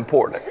what's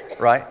important,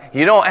 right?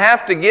 You don't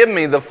have to give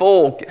me the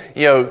full,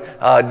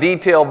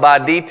 detail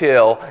by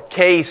detail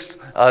case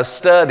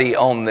study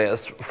on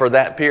this for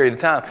that period of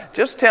time.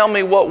 Just tell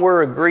me what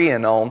we're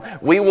agreeing on.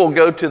 We will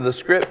go to the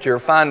Scripture,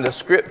 find a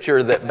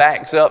Scripture that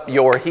backs up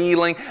your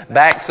healing,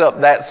 backs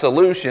up that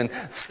solution.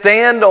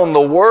 Stand on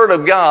the Word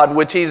of God,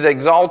 which He's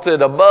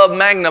exalted above,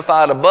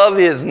 magnified above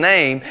His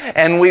name,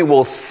 and we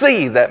will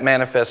see that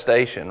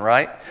manifestation,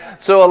 right?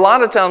 So a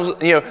lot of times,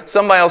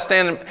 somebody will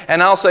stand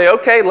and I'll say,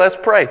 okay, let's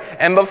pray.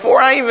 And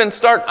before I even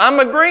start, I'm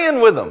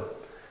agreeing with them.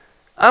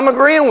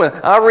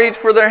 I'll reach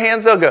for their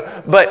hands, they'll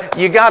go, but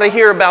you got to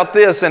hear about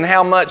this and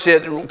how much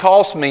it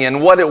cost me and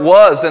what it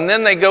was. And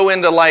then they go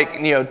into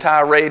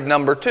tirade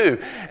number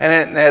 2.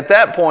 And at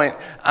that point,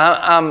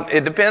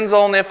 it depends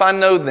on if I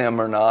know them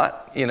or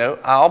not.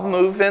 I'll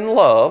move in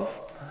love.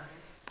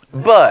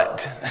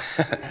 But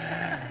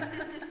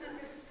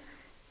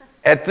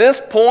at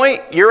this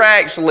point, you're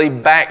actually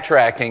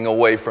backtracking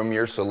away from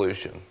your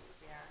solution.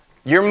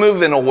 You're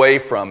moving away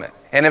from it.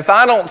 And if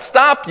I don't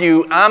stop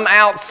you, I'm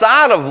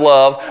outside of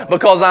love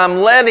because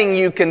I'm letting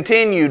you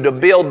continue to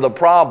build the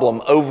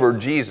problem over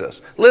Jesus.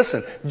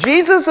 Listen,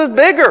 Jesus is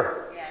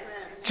bigger. Yes.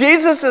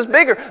 Jesus is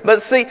bigger.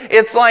 But see,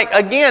 it's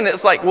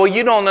like, well,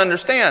 you don't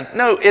understand.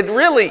 No,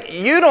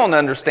 you don't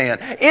understand.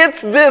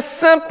 It's this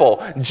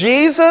simple.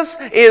 Jesus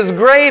is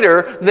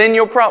greater than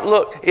your problem.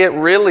 Look, it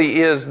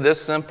really is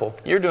this simple.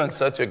 You're doing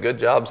such a good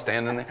job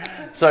standing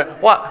there. So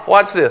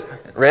watch this.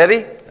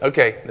 Ready?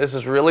 Okay, this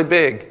is really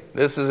big.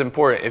 This is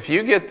important. If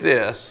you get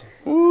this,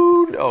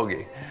 woo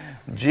doggy,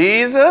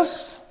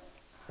 Jesus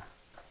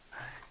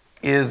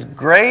is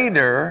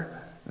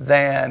greater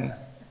than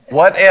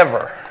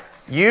whatever.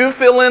 You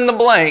fill in the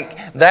blank,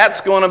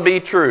 that's going to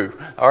be true.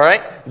 All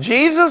right?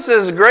 Jesus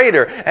is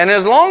greater. And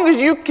as long as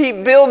you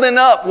keep building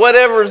up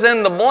whatever's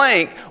in the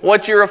blank,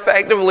 what you're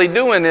effectively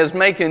doing is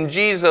making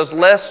Jesus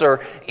lesser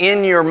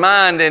in your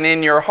mind and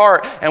in your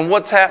heart. And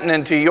what's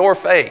happening to your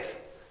faith?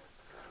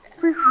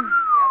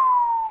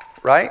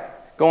 Right?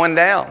 Going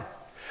down.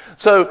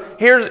 So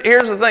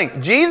here's the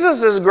thing.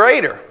 Jesus is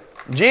greater.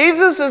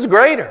 Jesus is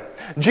greater.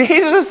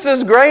 Jesus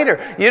is greater.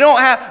 You don't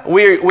have,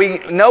 we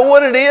know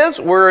what it is.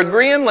 We're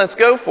agreeing. Let's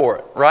go for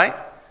it. Right?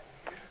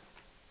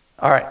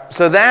 All right.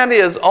 So that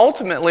is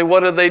ultimately,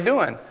 what are they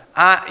doing?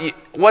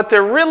 What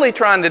they're really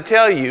trying to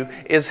tell you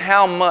is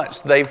how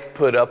much they've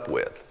put up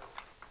with.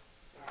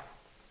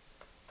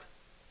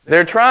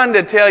 They're trying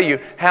to tell you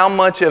how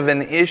much of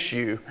an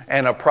issue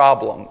and a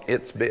problem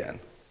it's been.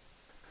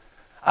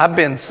 I've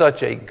been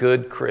such a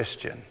good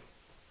Christian.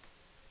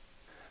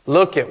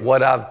 Look at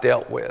what I've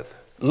dealt with.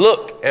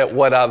 Look at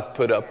what I've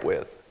put up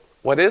with.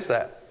 What is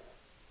that?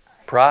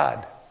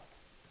 Pride.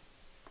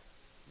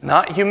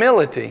 Not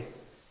humility.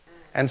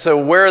 And so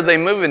where are they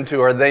moving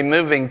to? Are they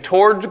moving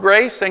towards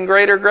grace and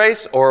greater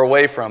grace or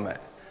away from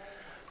it?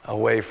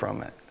 Away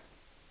from it.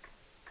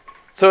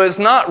 So it's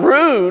not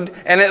rude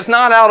and it's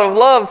not out of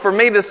love for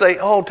me to say,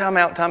 oh, time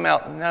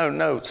out.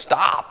 No,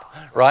 stop.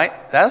 Right?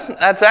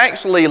 That's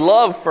actually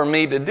love for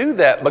me to do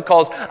that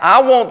because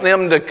I want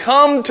them to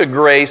come to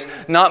grace,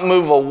 not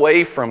move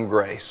away from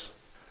grace.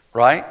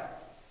 Right?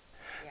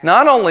 Yeah.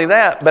 Not only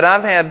that, but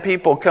I've had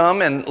people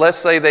come and let's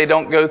say they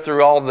don't go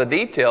through all the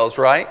details,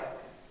 right?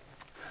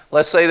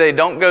 Let's say they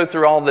don't go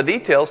through all the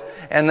details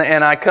and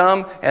I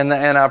come and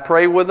I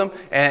pray with them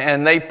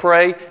and they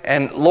pray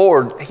and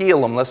Lord,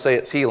 heal them. Let's say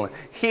it's healing.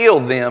 Heal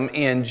them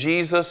in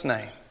Jesus'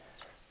 name.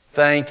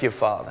 Thank you,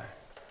 Father.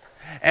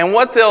 And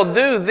what they'll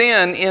do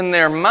then in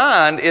their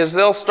mind is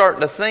they'll start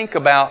to think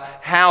about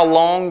how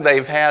long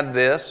they've had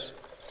this,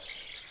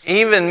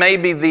 even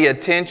maybe the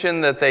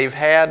attention that they've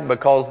had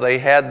because they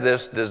had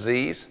this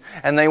disease,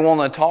 and they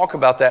want to talk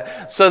about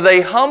that. So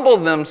they humble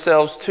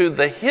themselves to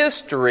the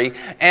history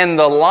and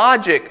the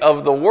logic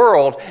of the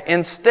world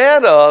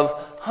instead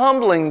of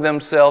humbling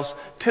themselves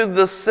to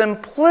the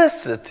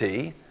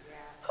simplicity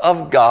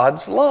of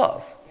God's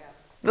love.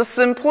 The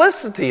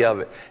simplicity of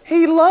it.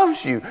 He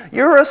loves you.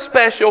 You're a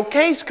special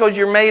case because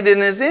you're made in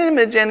His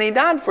image and He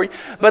died for you.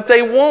 But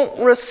they won't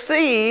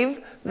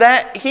receive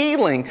that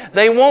healing.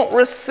 They won't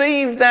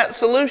receive that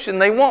solution.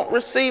 They won't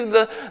receive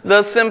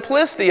the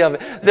simplicity of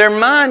it. Their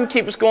mind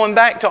keeps going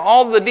back to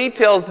all the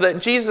details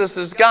that Jesus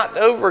has got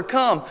to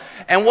overcome.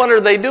 And what are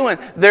they doing?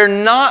 They're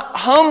not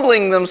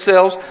humbling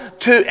themselves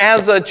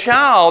as a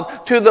child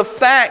to the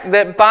fact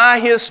that by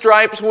His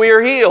stripes we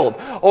are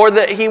healed, or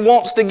that He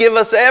wants to give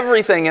us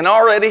everything and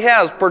already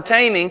has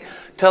pertaining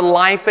to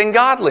life and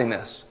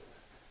godliness.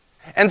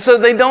 And so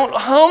they don't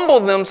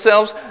humble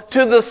themselves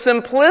to the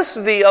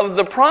simplicity of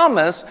the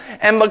promise,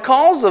 and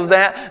because of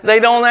that, they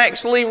don't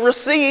actually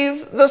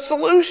receive the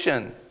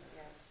solution.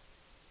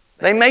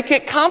 They make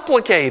it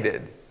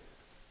complicated.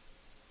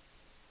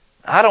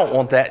 I don't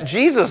want that.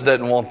 Jesus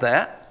doesn't want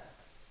that.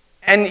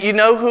 And you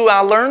know who I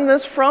learned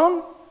this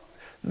from?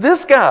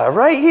 This guy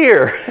right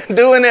here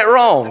doing it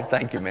wrong.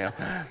 Thank you, ma'am.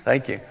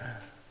 Thank you.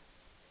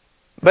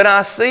 But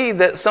I see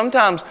that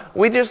sometimes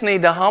we just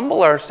need to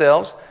humble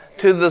ourselves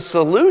to the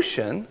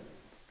solution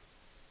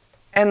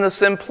and the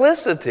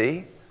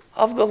simplicity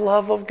of the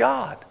love of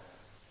God.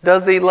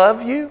 Does He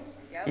love you?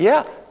 Yep.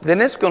 Yeah.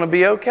 Then it's going to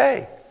be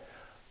okay.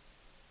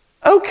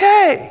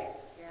 Okay.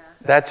 Yeah.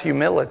 That's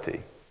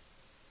humility.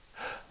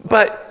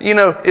 But,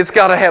 it's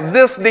got to have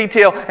this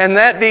detail and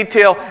that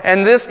detail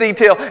and this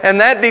detail and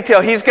that detail.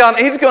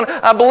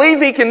 I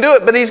believe He can do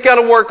it, but He's got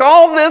to work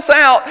all this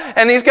out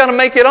and He's got to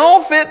make it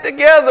all fit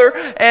together.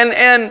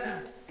 And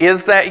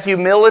is that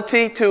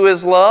humility to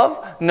His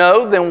love?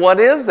 No. Then what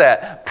is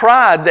that?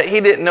 Pride that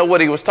He didn't know what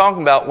He was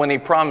talking about when He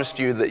promised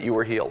you that you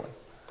were healing.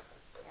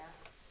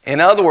 In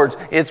other words,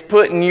 it's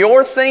putting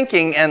your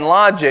thinking and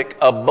logic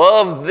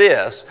above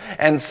this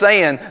and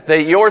saying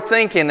that your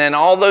thinking and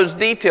all those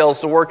details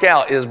to work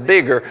out is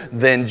bigger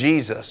than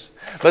Jesus.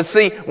 But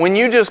see, when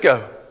you just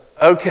go,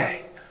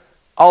 okay,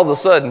 all of a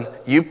sudden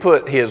you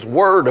put His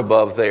Word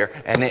above there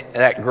and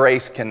that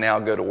grace can now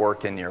go to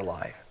work in your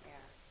life.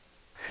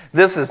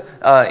 This is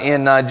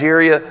in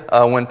Nigeria.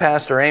 When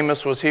Pastor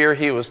Amos was here,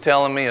 he was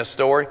telling me a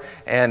story.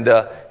 And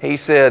he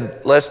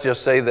said, let's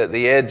just say that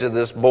the edge of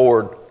this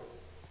board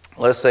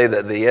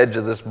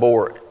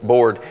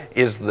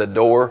is the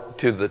door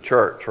to the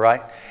church,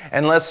 right?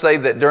 And let's say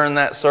that during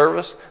that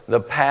service,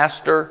 the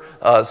pastor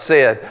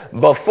said,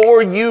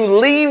 before you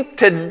leave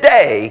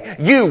today,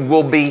 you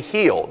will be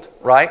healed,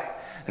 right?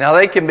 Now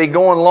they can be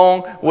going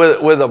along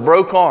with a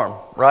broke arm,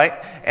 right?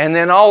 And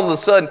then all of a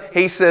sudden,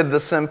 he said the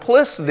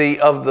simplicity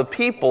of the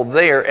people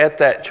there at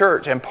that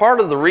church, and part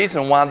of the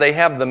reason why they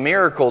have the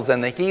miracles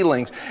and the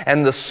healings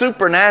and the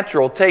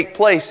supernatural take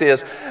place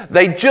is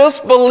they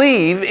just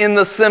believe in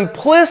the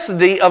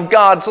simplicity of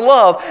God's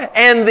love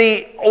and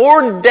the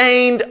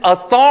ordained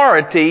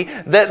authority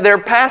that their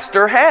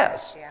pastor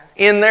has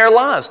in their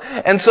lives.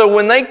 And so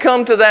when they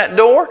come to that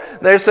door,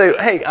 they say,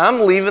 hey, I'm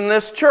leaving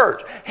this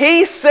church.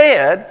 He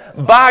said,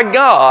 by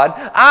God,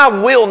 I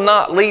will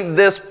not leave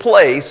this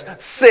place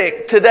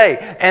sick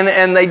today.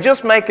 And they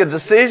just make a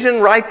decision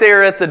right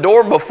there at the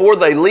door before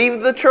they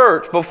leave the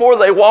church, before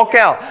they walk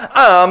out.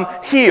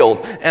 I'm healed.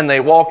 And they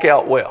walk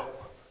out well.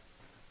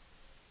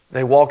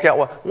 They walk out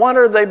well. What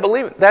are they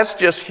believing? That's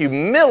just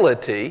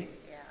humility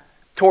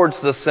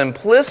towards the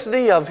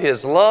simplicity of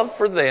His love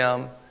for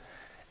them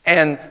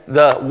and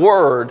the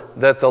word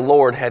that the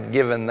Lord had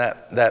given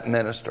that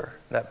minister,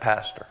 that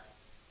pastor.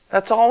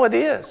 That's all it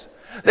is.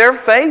 Their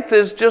faith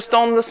is just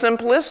on the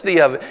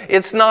simplicity of it.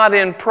 It's not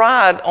in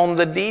pride on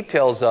the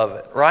details of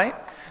it, right?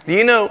 Do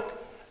you know,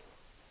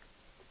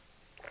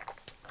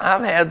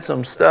 I've had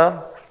some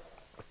stuff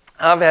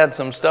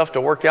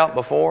to work out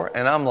before,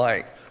 and I'm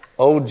like,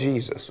 oh,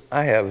 Jesus,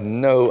 I have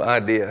no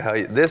idea how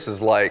this is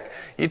like,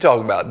 you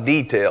talk about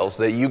details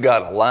that you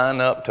got to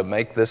line up to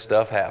make this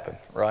stuff happen,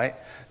 right?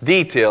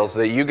 Details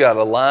that you got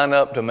to line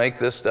up to make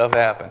this stuff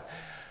happen.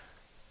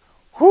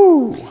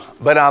 Whew!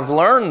 But I've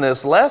learned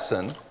this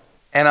lesson,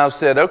 and I've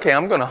said, okay,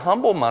 I'm going to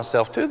humble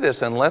myself to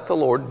this and let the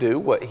Lord do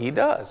what He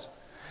does.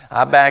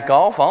 I back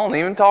off. I don't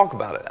even talk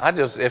about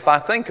it. If I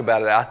think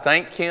about it, I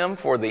thank Him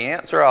for the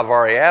answer I've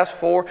already asked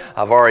for.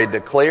 I've already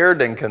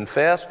declared and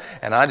confessed,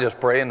 and I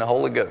just pray in the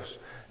Holy Ghost.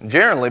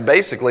 Generally,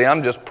 basically,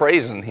 I'm just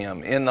praising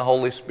Him in the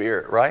Holy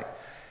Spirit, right?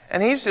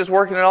 And He's just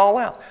working it all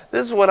out.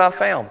 This is what I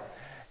found.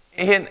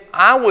 And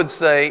I would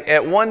say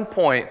at one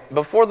point,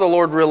 before the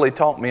Lord really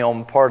taught me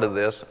on part of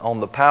this,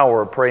 on the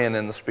power of praying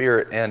in the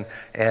Spirit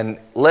and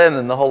led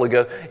in the Holy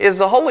Ghost, is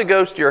the Holy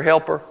Ghost your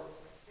helper?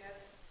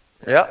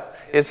 Yes. Yep.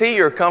 Is He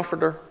your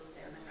comforter?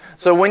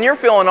 So when you're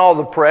feeling all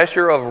the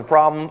pressure of a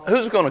problem,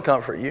 who's going to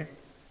comfort you?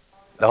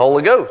 The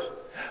Holy Ghost.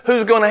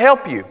 Who's going to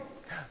help you?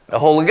 The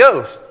Holy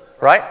Ghost,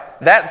 right?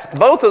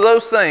 Both of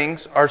those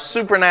things are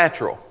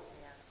supernatural.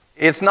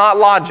 It's not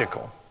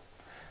logical.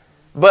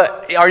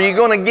 But are you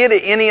going to get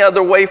it any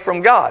other way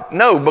from God?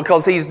 No,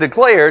 because He's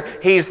declared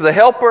He's the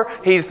helper,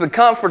 He's the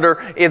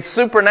comforter, it's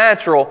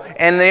supernatural,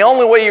 and the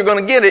only way you're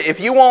going to get it, if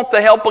you want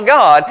the help of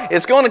God,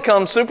 it's going to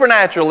come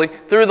supernaturally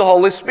through the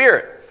Holy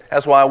Spirit.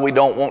 That's why we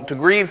don't want to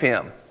grieve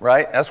Him,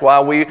 right? That's why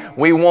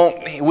we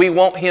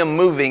want Him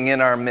moving in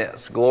our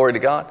midst. Glory to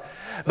God.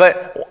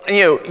 But,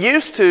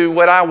 used to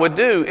what I would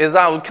do is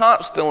I would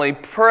constantly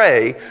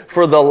pray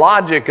for the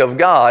logic of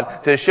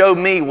God to show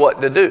me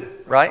what to do,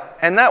 right?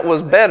 And that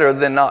was better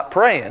than not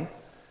praying,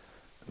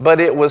 but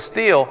it was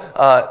still,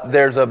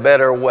 there's a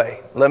better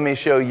way. Let me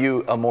show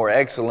you a more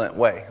excellent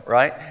way,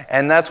 right?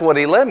 And that's what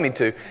He led me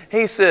to.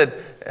 He said,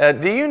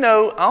 do you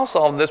know, I'll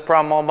solve this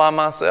problem all by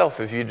myself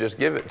if you just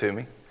give it to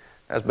me.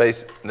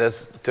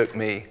 This took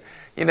me,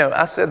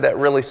 I said that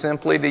really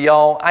simply to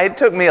y'all. It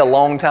took me a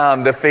long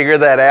time to figure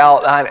that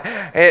out.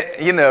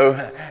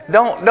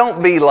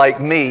 Don't be like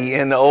me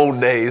in the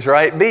old days,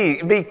 right?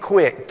 Be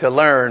quick to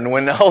learn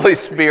when the Holy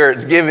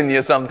Spirit's giving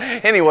you something.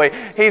 Anyway,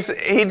 he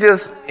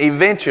just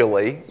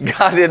eventually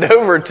got it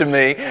over to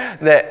me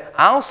that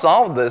I'll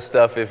solve this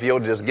stuff if you'll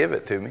just give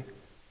it to me.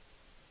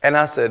 And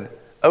I said,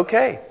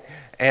 okay.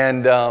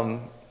 And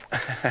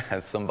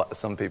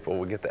some people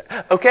will get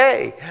that.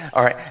 Okay.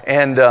 All right.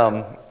 And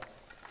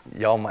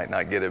Y'all might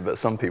not get it, but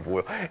some people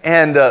will.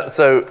 And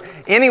so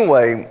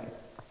anyway,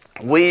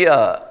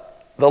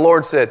 the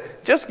Lord said,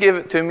 just give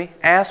it to me.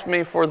 Ask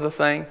me for the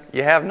thing.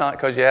 You have not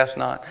because you ask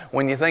not.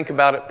 When you think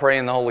about it, pray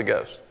in the Holy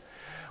Ghost.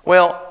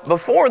 Well,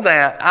 before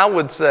that, I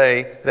would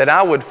say that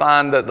I would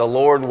find that the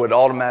Lord would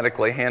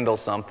automatically handle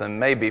something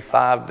maybe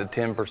 5 to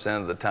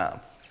 10% of the time.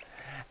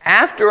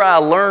 After I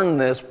learned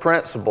this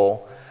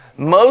principle,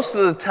 most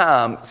of the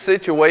time,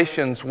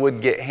 situations would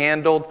get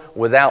handled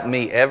without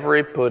me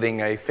ever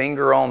putting a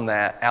finger on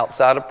that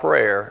outside of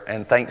prayer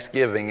and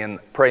thanksgiving and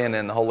praying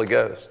in the Holy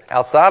Ghost.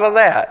 Outside of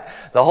that,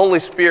 the Holy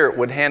Spirit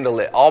would handle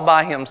it all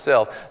by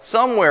Himself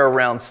somewhere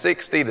around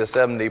 60 to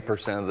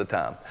 70% of the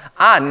time.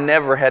 I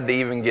never had to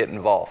even get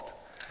involved.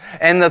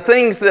 And the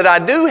things that I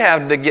do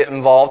have to get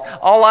involved,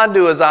 all I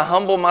do is I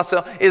humble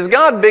myself. Is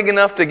God big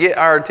enough to get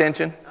our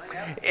attention?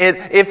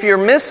 If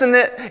you're missing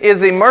it,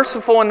 is He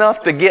merciful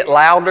enough to get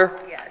louder?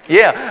 Yes.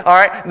 Yeah, all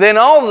right. Then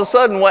all of a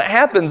sudden what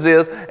happens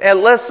is, and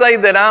let's say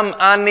that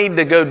I need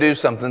to go do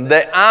something,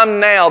 that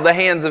I'm now the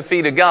hands and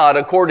feet of God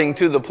according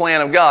to the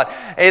plan of God.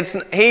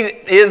 He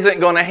isn't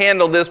going to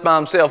handle this by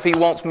Himself. He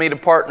wants me to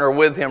partner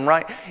with Him,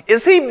 right?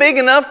 Is He big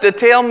enough to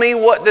tell me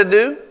what to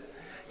do?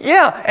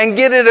 Yeah, and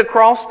get it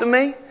across to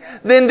me?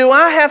 Then do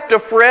I have to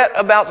fret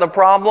about the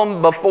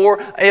problem before?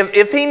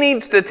 If He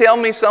needs to tell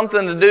me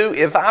something to do,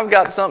 if I've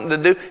got something to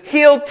do,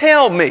 He'll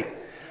tell me.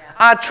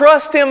 I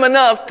trust Him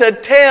enough to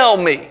tell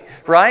me,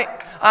 right?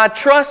 I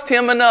trust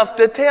Him enough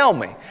to tell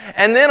me.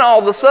 And then all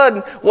of a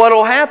sudden, what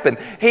will happen?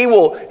 He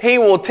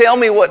will tell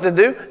me what to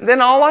do. Then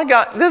all I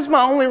got, this is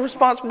my only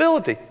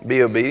responsibility.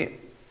 Be obedient.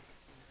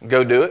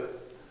 Go do it.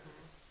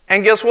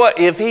 And guess what?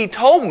 If He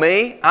told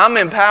me, I'm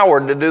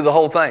empowered to do the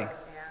whole thing.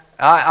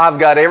 I've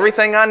got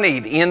everything I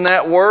need. In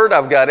that Word,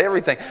 I've got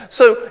everything.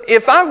 So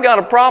if I've got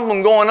a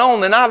problem going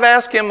on and I've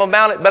asked Him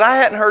about it, but I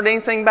hadn't heard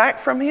anything back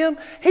from Him,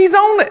 He's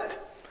on it.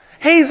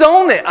 He's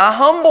on it. I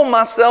humble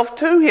myself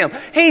to Him.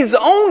 He's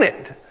on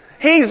it.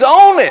 He's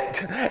on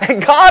it.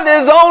 And God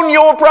is on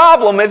your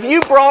problem. If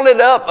you brought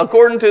it up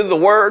according to the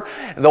Word,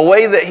 the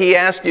way that He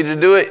asked you to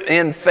do it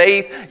in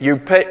faith, you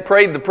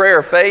prayed the prayer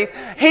of faith,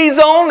 He's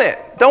on it.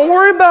 Don't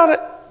worry about it.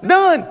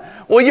 Done.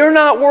 Well, you're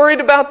not worried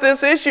about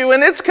this issue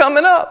and it's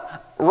coming up.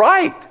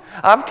 Right.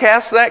 I've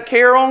cast that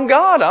care on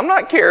God. I'm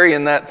not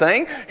carrying that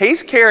thing.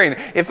 He's carrying it.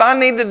 If I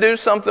need to do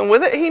something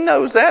with it, He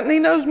knows that, and He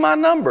knows my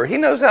number. He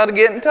knows how to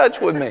get in touch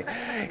with me.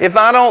 If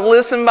I don't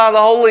listen by the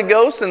Holy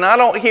Ghost and I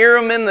don't hear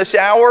Him in the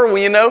shower,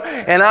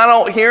 and I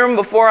don't hear Him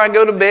before I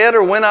go to bed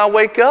or when I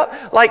wake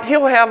up, like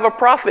He'll have a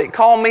prophet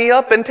call me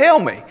up and tell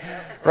me.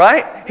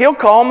 Right? He'll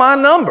call my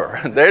number.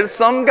 There's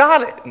some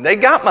got it. They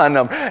got my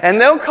number.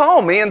 And they'll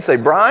call me and say,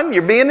 Brian,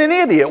 you're being an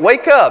idiot.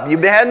 Wake up. You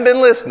hadn't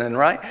been listening,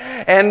 right?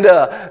 And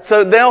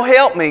so they'll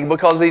help me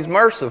because He's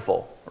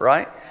merciful,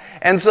 right?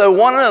 And so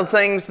one of the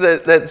things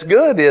that's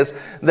good is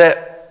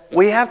that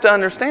we have to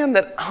understand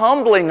that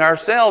humbling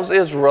ourselves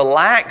is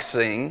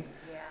relaxing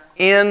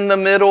in the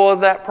middle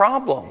of that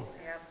problem.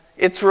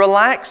 It's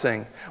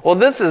relaxing. Well,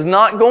 this is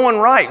not going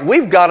right.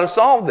 We've got to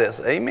solve this.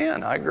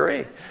 Amen. I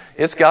agree.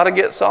 It's got to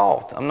get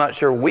solved. I'm not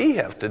sure we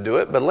have to do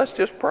it, but let's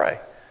just pray.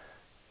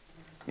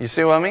 You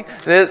see what I mean?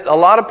 A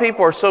lot of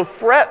people are so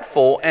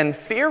fretful and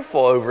fearful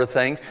over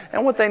things,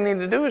 and what they need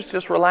to do is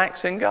just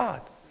relax in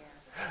God.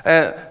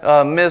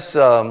 Miss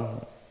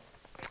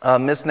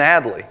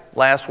Natalie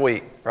last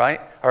week,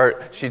 right?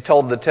 Or she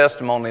told the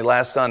testimony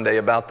last Sunday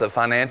about the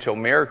financial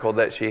miracle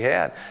that she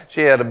had.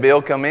 She had a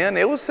bill come in.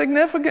 It was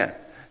significant.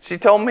 She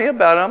told me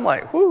about it. I'm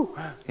like, whew,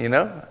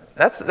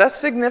 That's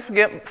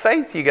significant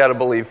faith you got to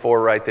believe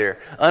for right there.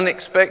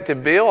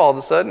 Unexpected bill, all of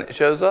a sudden it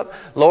shows up.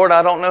 Lord,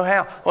 I don't know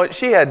how. Well,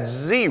 she had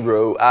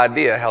zero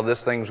idea how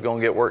this thing was going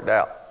to get worked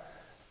out.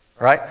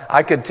 Right?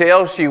 I could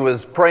tell she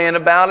was praying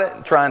about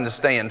it, trying to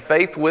stay in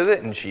faith with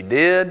it, and she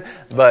did.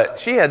 But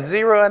she had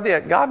zero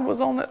idea. God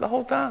was on it the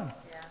whole time.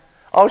 Yeah.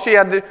 All she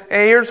had to do,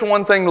 and here's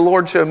one thing the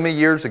Lord showed me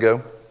years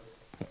ago.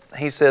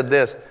 He said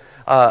this.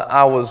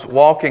 I was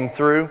walking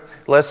through,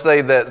 let's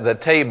say that the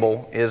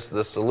table is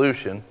the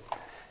solution.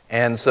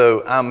 And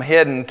so I'm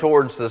heading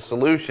towards the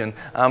solution.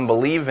 I'm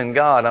believing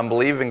God. I'm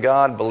believing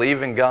God,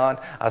 believing God.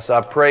 So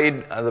I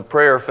prayed the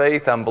prayer of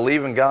faith. I'm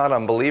believing God.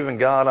 I'm believing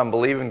God. I'm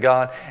believing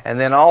God. And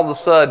then all of a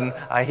sudden,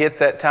 I hit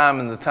that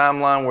time in the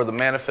timeline where the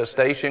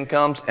manifestation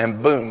comes,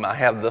 and boom, I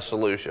have the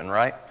solution,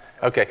 right?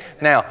 Okay.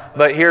 Now,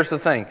 but here's the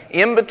thing.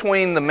 In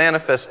between the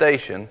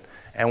manifestation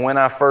and when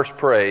I first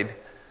prayed,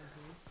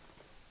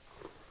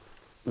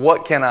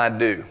 what can I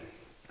do?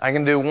 I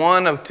can do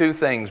one of two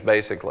things,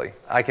 basically.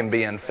 I can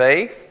be in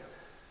faith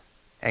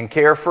and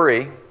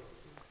carefree,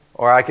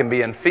 or I can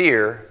be in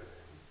fear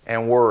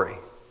and worry.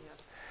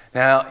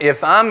 Now,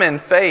 if I'm in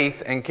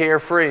faith and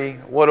carefree,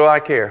 what do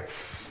I care?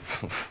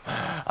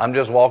 I'm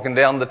just walking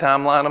down the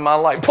timeline of my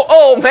life.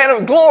 Oh,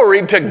 man,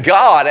 glory to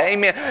God.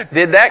 Amen.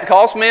 Did that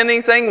cost me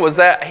anything? Was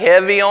that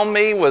heavy on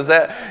me?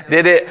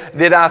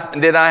 Did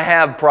I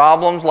have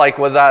problems? Like,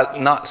 was I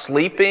not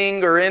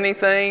sleeping or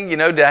anything?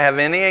 Did I have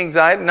any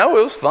anxiety? No,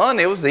 it was fun.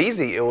 It was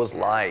easy. It was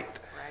light.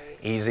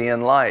 Easy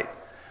and light.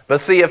 But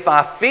see, if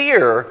I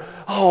fear,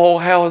 oh,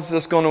 how is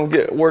this going to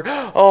get work?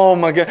 Oh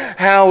my God,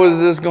 how is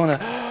this going to,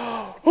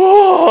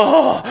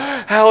 oh,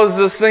 how is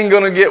this thing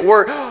going to get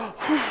work?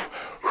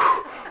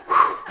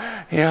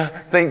 Yeah,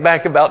 think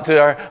back about to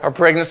our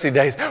pregnancy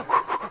days.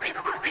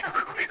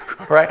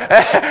 Right?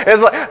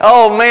 It's like,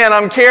 oh man,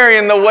 I'm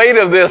carrying the weight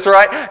of this,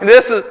 right?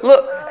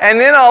 Look, and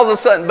then all of a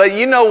sudden, but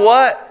you know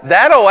what?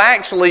 That'll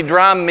actually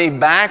drive me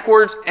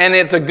backwards, and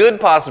it's a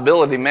good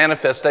possibility,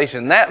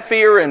 manifestation. That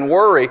fear and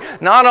worry,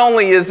 not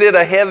only is it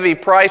a heavy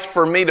price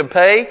for me to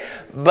pay,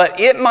 but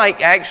it might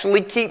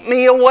actually keep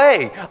me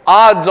away.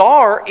 Odds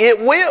are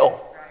it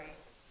will.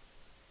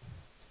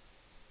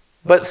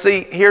 But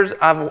see,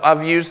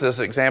 I've used this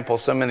example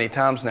so many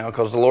times now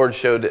because the Lord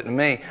showed it to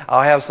me.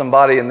 I'll have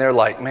somebody and they're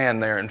like, man,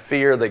 they're in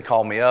fear. They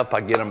call me up.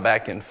 I get them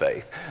back in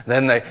faith.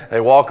 Then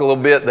they walk a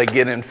little bit. They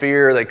get in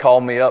fear. They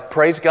call me up.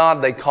 Praise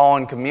God, they call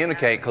and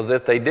communicate, because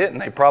if they didn't,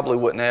 they probably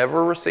wouldn't have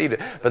ever received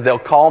it. But they'll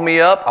call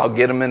me up. I'll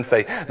get them in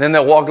faith. Then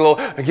they'll walk a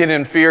little, get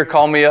in fear,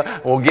 call me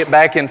up. We'll get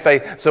back in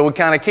faith. So we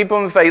kind of keep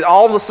them in faith.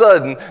 All of a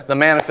sudden, the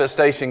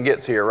manifestation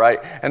gets here, right?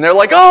 And they're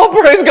like, oh,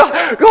 praise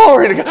God.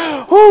 Glory to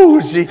God. Oh,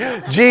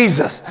 Jesus.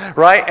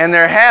 Right? And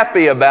they're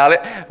happy about it.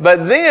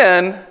 But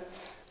then,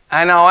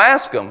 and I'll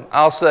ask them,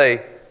 I'll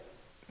say,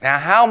 now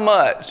how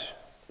much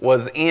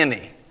was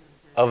any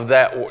of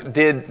that?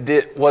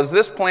 Was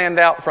this planned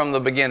out from the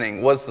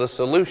beginning? Was the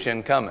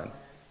solution coming?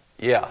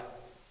 Yeah.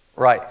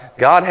 Right.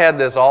 God had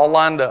this all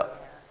lined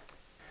up.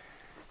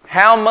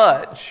 How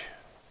much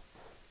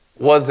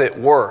was it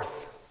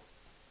worth?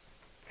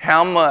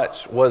 How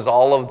much was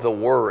all of the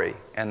worry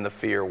and the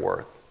fear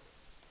worth?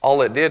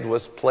 All it did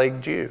was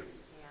plague you.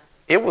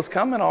 It was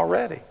coming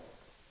already.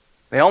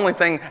 The only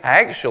thing,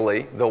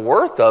 actually, the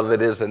worth of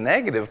it is a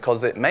negative,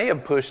 because it may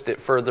have pushed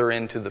it further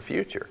into the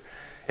future.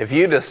 If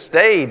you'd have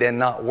stayed and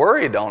not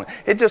worried on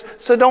it,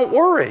 so don't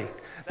worry.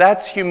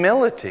 That's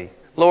humility.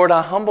 Lord,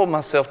 I humble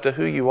myself to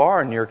who you are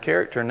and your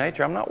character and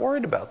nature. I'm not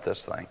worried about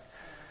this thing.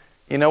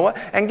 You know what?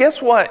 And guess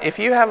what? If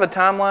you have a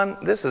timeline,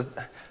 this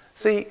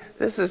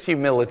is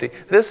humility.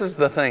 This is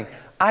the thing.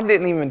 I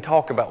didn't even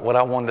talk about what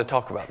I wanted to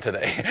talk about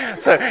today.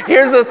 So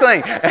here's the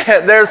thing.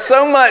 There's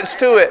so much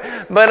to it.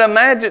 But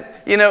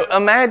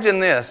imagine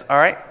this, all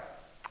right?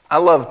 I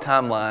love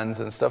timelines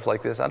and stuff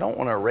like this. I don't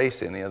want to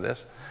erase any of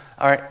this.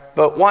 All right,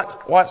 but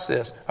watch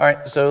this. All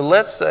right, so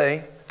let's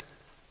say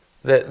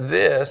that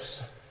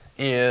this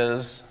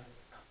is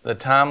the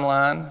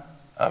timeline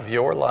of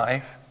your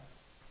life.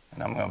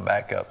 And I'm going to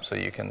back up so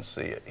you can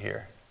see it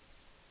here.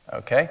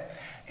 Okay?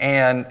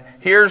 And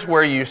here's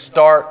where you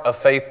start a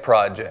faith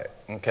project.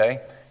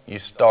 Okay? You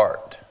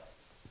start.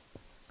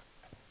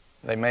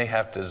 They may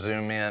have to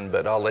zoom in,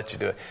 but I'll let you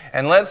do it.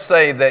 And let's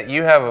say that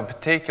you have a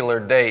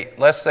particular date.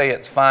 Let's say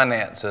it's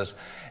finances.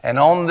 And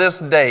on this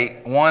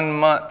date, 1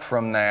 month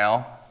from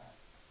now,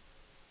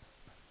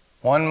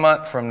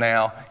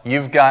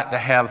 you've got to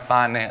have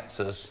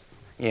finances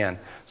in.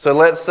 So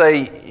let's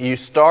say you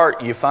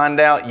start, you find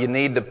out you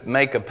need to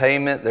make a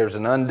payment. There's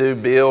an undue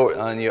bill,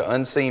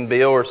 unseen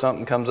bill or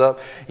something comes up.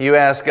 You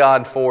ask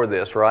God for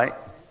this, right?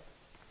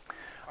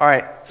 All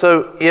right,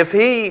 so if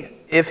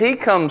he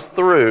comes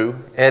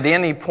through at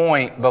any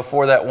point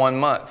before that 1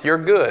 month, you're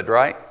good,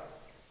 right?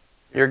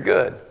 You're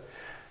good.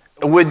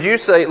 Would you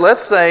say, let's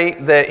say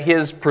that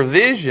his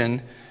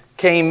provision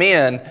came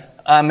in,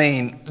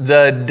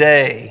 the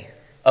day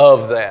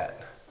of that.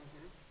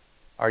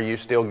 Are you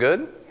still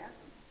good?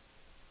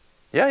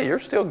 Yeah, you're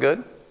still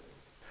good.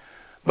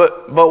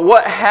 But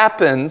what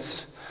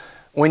happens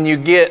when you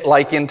get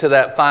into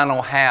that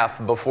final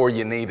half before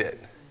you need it?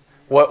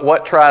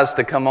 What tries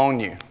to come on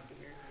you?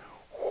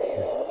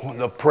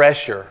 The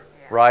pressure,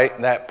 right?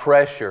 That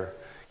pressure.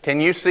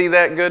 Can you see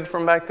that good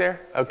from back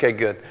there? Okay,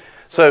 good.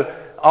 So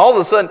all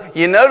of a sudden,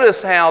 you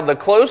notice how the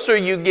closer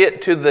you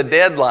get to the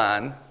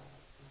deadline,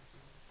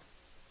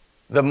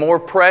 the more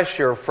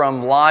pressure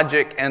from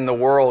logic and the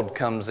world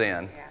comes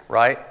in,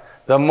 right?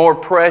 The more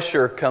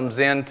pressure comes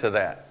into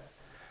that.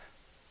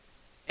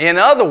 In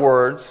other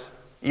words,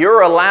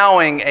 you're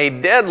allowing a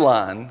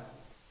deadline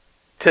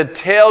to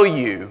tell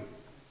you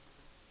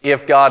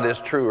if God is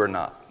true or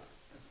not.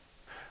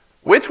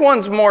 Which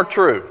one's more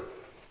true?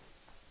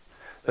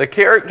 The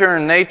character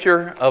and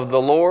nature of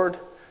the Lord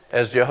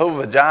as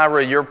Jehovah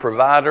Jireh, your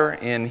provider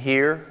in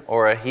here,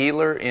 or a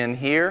healer in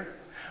here?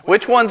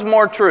 Which one's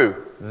more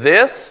true?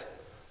 This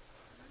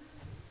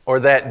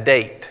or that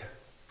date?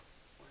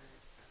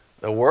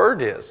 The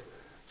Word is.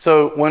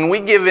 So when we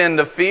give in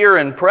to fear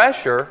and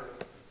pressure,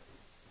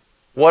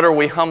 what are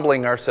we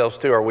humbling ourselves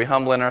to? Are we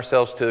humbling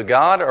ourselves to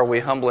God, or are we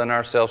humbling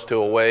ourselves to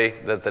a way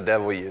that the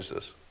devil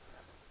uses?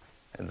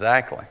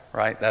 Exactly,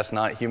 right? That's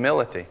not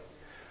humility.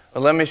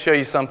 But let me show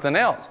you something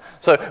else.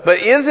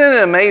 But isn't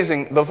it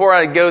amazing, before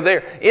I go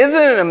there,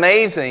 isn't it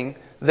amazing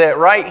that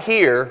right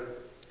here,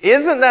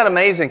 isn't that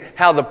amazing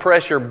how the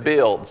pressure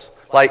builds?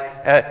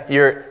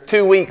 You're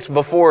 2 weeks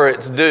before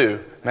it's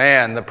due.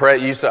 Man,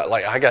 you say,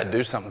 I got to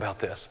do something about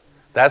this.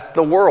 That's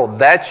the world.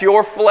 That's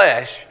your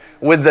flesh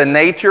with the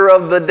nature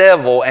of the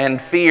devil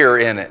and fear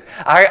in it.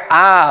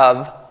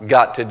 I've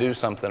got to do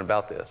something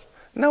about this.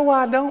 No,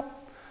 I don't.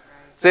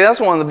 See,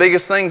 that's one of the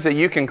biggest things that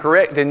you can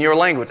correct in your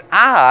language.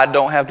 I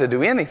don't have to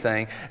do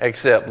anything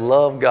except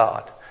love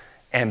God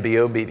and be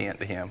obedient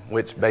to Him,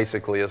 which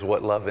basically is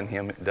what loving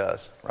Him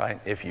does, right?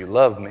 If you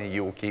love me,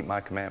 you will keep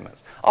my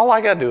commandments. All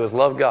I got to do is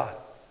love God.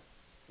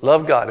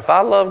 Love God. If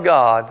I love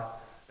God,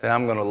 then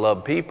I'm going to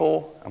love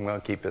people. I'm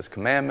going to keep His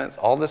commandments.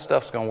 All this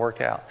stuff's going to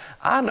work out.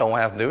 I don't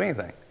have to do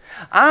anything.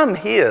 I'm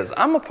His.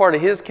 I'm a part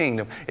of His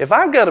kingdom. If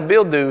I've got a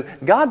bill due,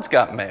 God's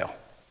got mail,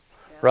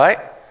 right?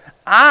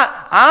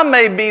 I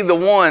may be the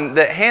one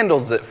that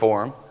handles it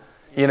for Him,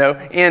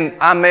 and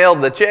I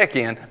mailed the check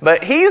in,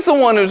 but He's the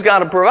one who's got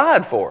to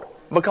provide for it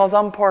because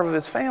I'm part of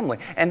His family,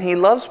 and He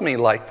loves me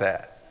like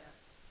that,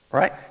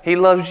 right? He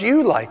loves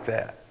you like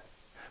that.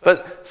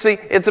 But see,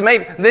 it's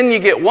amazing. Then you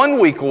get 1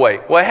 week away.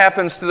 What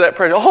happens to that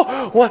prayer?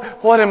 Oh,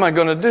 what am I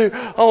going to do?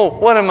 Oh,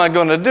 what am I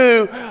going to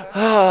do?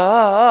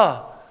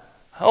 Oh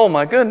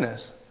my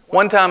goodness.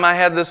 One time I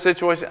had this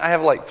situation. I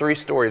have like 3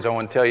 stories I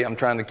want to tell you. I'm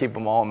trying to keep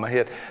them all in my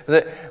head.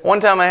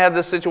 One time I had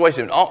this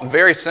situation,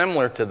 very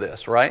similar to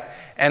this, right?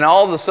 And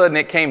all of a sudden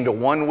it came to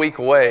 1 week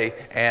away,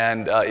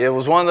 and it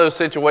was one of those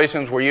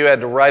situations where you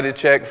had to write a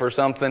check for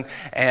something,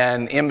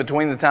 and in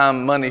between the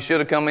time money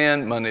should have come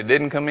in, money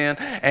didn't come in,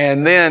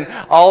 and then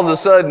all of a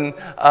sudden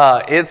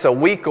it's a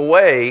week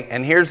away,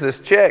 and here's this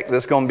check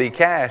that's going to be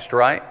cashed,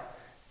 right?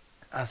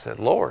 I said,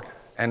 Lord,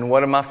 and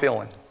what am I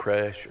feeling?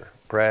 Pressure.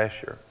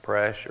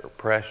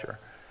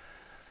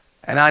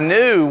 And I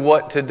knew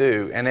what to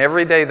do. And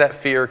every day that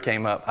fear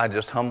came up, I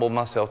just humbled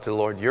myself to the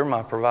Lord. You're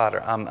my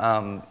provider.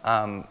 I'm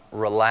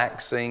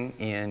relaxing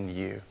in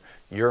you.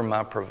 You're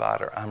my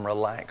provider. I'm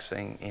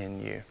relaxing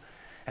in you.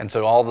 And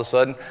so all of a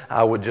sudden,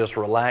 I would just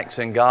relax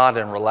in God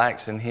and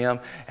relax in Him.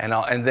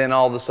 And then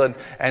all of a sudden,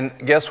 and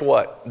guess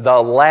what?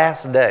 The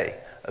last day,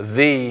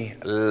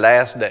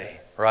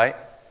 right?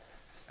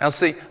 Now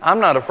see, I'm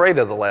not afraid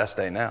of the last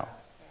day now.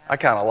 I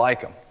kind of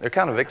like them. They're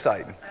kind of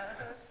exciting.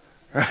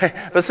 Right?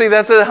 But see,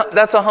 that's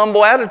a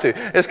humble attitude.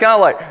 It's kind of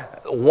like,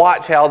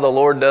 watch how the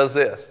Lord does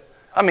this.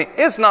 I mean,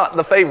 it's not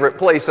the favorite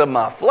place of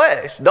my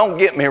flesh. Don't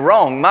get me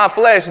wrong. My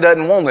flesh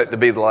doesn't want it to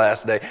be the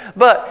last day.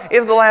 But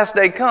if the last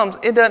day comes,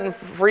 it doesn't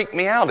freak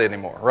me out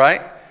anymore,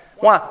 right?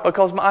 Why?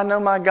 Because I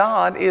know my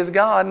God is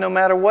God no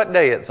matter what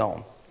day it's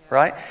on,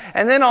 right?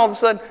 And then all of a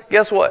sudden,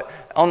 guess what?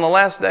 On the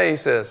last day, He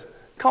says,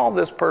 call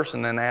this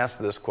person and ask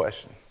this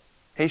question.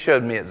 He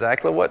showed me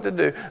exactly what to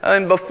do.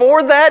 And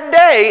before that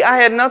day, I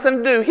had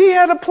nothing to do. He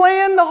had a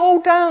plan the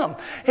whole time.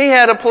 He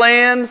had a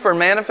plan for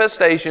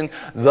manifestation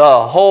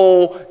the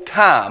whole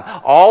time.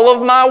 All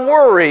of my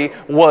worry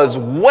was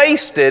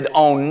wasted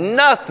on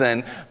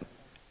nothing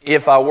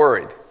if I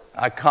worried.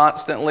 I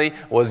constantly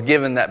was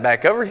giving that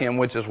back over to Him,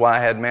 which is why I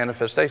had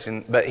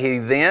manifestation. But He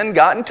then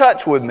got in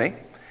touch with me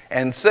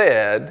and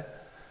said,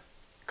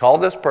 call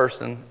this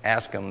person,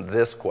 ask them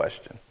this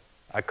question.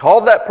 I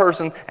called that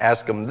person,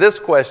 asked them this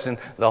question,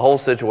 the whole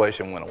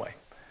situation went away.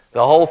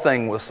 The whole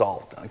thing was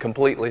solved,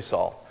 completely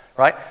solved,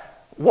 right?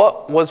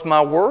 What was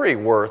my worry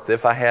worth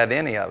if I had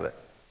any of it?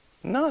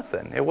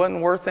 Nothing. It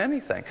wasn't worth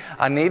anything.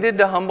 I needed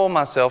to humble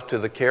myself to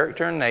the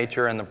character and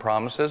nature and the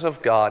promises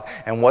of God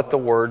and what the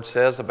Word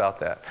says about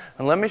that.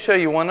 And let me show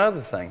you one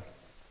other thing.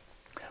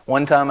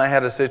 One time I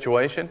had a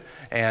situation,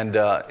 and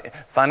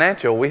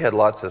financial, we had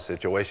lots of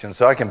situations,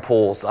 so I can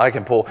pull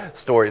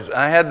stories.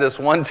 I had this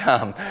one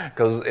time,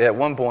 because at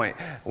one point,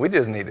 we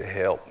just needed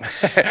help.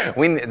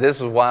 This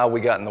is why we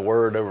got in the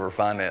Word over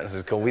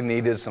finances, because we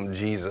needed some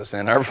Jesus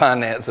in our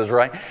finances,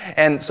 right?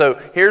 And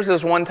so here's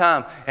this one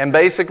time, and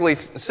basically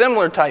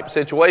similar type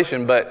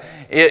situation, but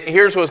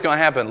here's what's going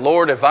to happen.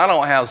 Lord, if I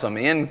don't have some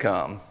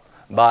income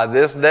by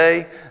this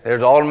day,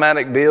 there's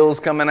automatic bills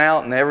coming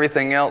out and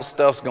everything else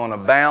stuff's going to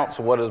bounce.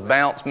 What does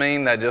bounce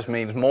mean? That just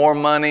means more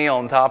money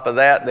on top of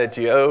that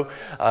you owe.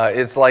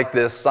 It's like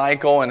this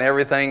cycle and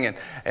everything.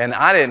 And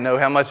I didn't know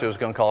how much it was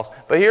going to cost.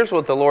 But here's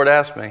what the Lord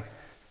asked me,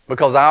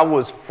 because I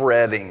was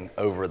fretting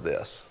over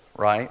this,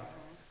 right?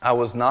 I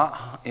was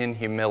not in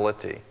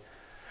humility.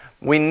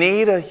 We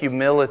need a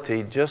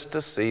humility just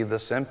to see the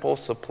simple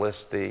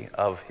simplicity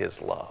of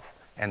His love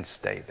and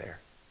stay there.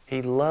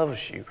 He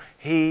loves you.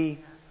 He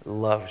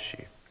loves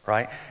you,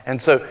 right?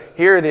 And so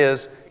here it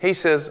is. He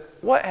says,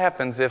 what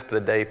happens if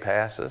the day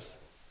passes?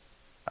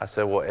 I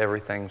said, well,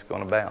 everything's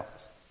going to bounce.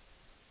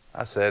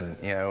 I said,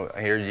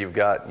 here you've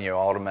got,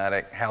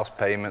 automatic house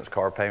payments,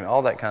 car payment,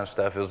 all that kind of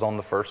stuff. It was on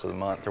the first of the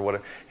month or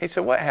whatever. He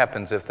said, what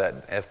happens if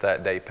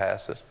that day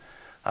passes?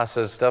 I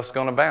said, stuff's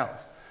going to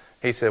bounce.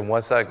 He said,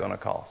 what's that going to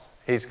cost?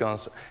 He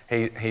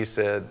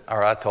said,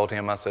 or I told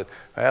him, I said,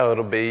 well,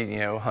 it'll be,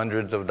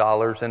 hundreds of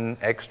dollars in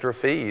extra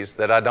fees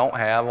that I don't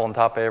have on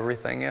top of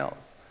everything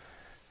else.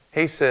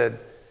 He said,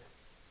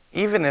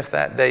 even if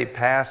that day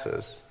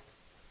passes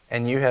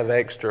and you have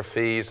extra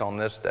fees on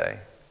this day,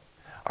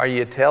 are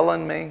you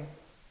telling me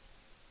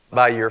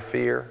by your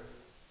fear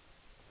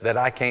that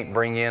I can't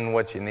bring in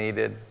what you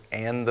needed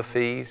and the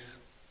fees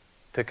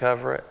to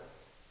cover it?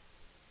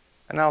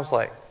 And I was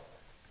like,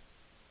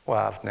 well,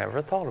 I've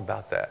never thought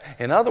about that.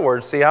 In other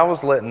words, see, I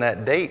was letting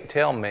that date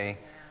tell me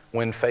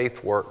when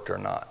faith worked or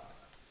not.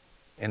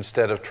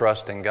 instead of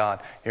trusting God.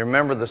 You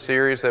remember the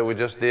series that we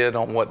just did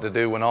on what to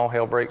do when all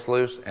hell breaks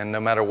loose, and no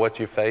matter what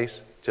you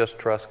face, just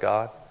trust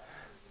God?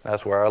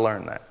 That's where I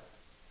learned that.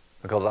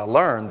 Because I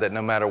learned that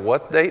no matter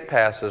what date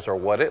passes or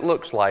what it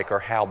looks like or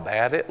how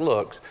bad it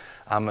looks,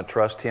 I'm going to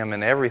trust Him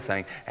in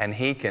everything. And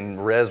He can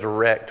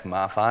resurrect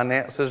my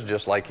finances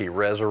just like He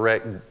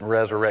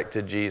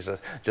resurrected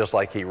Jesus, just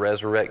like He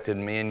resurrected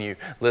me and you.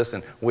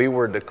 Listen, we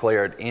were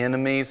declared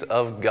enemies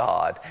of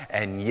God,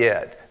 and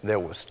yet there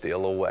was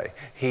still a way.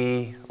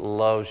 He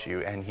loves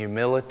you, and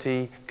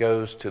humility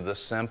goes to the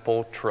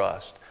simple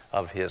trust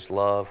of His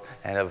love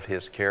and of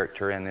His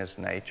character and His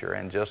nature,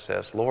 and just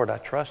says, Lord, I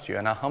trust you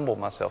and I humble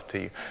myself to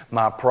you.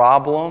 My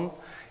problem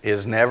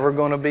is never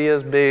going to be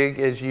as big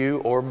as you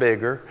or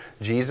bigger.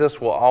 Jesus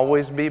will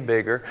always be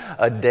bigger.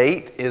 A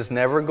date is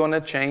never going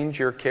to change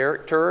your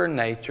character or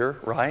nature,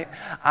 right?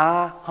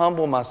 I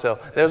humble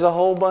myself. There's a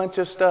whole bunch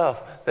of stuff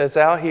that's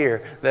out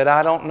here that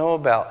I don't know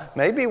about.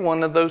 Maybe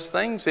one of those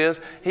things is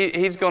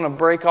he's going to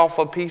break off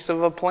a piece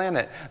of a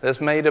planet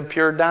that's made of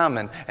pure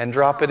diamond and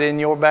drop it in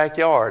your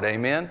backyard.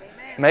 Amen?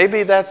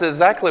 Maybe that's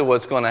exactly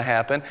what's going to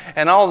happen,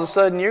 and all of a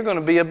sudden you're going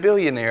to be a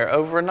billionaire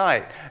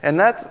overnight. And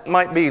that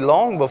might be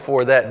long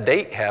before that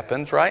date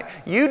happens, right?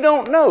 You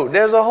don't know.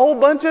 There's a whole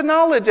bunch of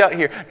knowledge out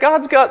here.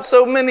 God's got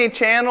so many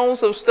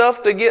channels of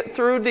stuff to get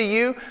through to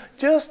you.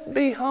 Just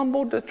be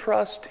humble to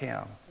trust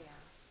Him.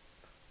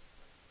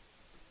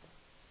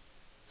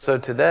 So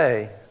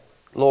today,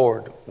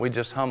 Lord, we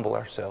just humble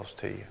ourselves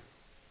to you.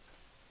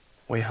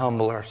 We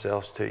humble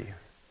ourselves to you.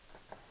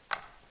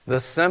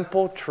 The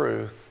simple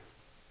truth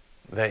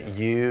that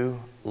you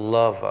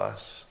love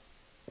us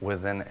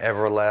with an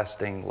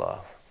everlasting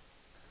love.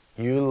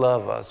 You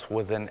love us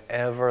with an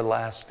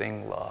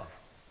everlasting love.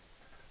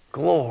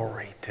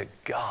 Glory to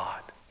God.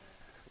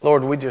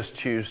 Lord, we just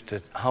choose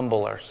to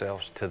humble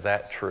ourselves to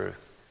that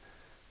truth.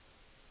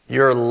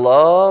 Your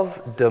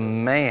love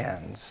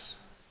demands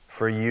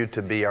for you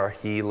to be our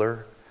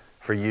healer,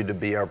 for you to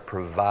be our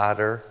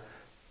provider,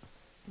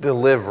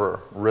 deliverer,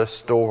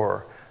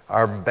 restorer,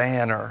 our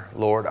banner,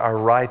 Lord, our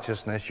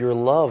righteousness. Your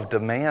love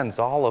demands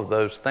all of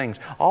those things.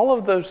 All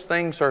of those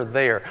things are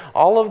there.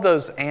 All of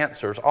those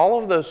answers,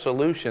 all of those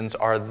solutions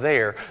are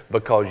there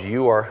because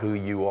you are who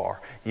you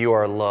are. You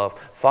are love.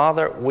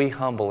 Father, we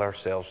humble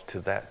ourselves to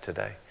that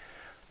today.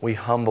 We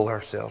humble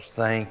ourselves.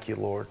 Thank you,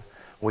 Lord.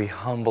 We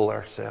humble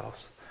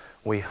ourselves.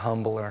 We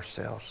humble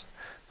ourselves.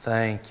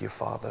 Thank you,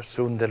 Father.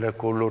 Sundala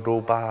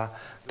kuluruba,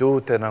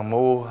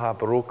 dutenamuha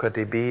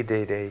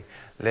brukadibide.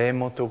 Le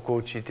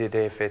motokochi te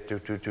de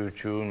fetutu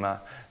chuma,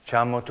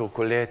 chamoto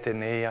colete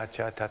nea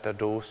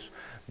chatatados,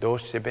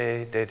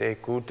 dosebe de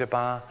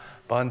kuteba,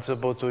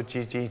 banzaboto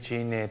chichi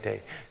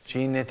chinete,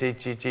 chinete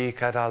chichi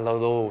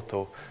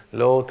caraloto,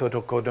 loto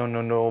to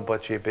codono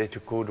bachibe to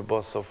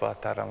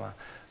kudubosofatarama,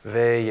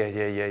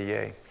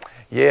 ve.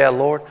 Yeah,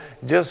 Lord,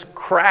 just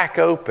crack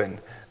open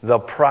the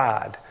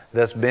pride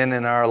that's been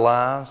in our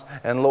lives.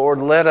 And Lord,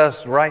 let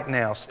us right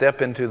now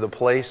step into the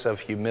place of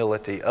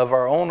humility of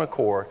our own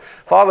accord.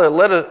 Father,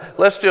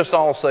 let's just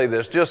all say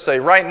this. Just say,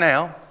 right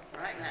now,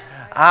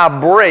 I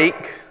break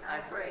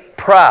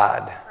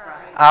pride.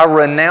 I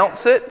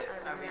renounce it.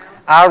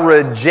 I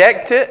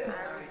reject it.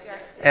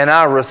 And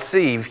I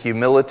receive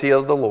humility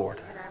of the Lord.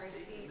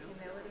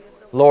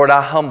 Lord,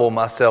 I humble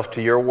myself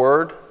to your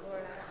word.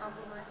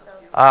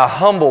 I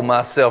humble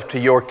myself to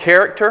your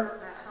character.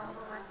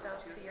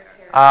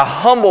 I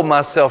humble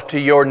myself to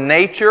your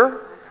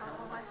nature.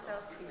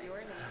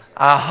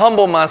 I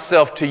humble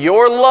myself to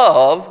your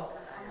love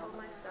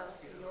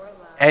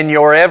and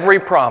your every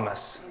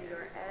promise.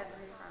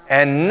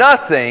 And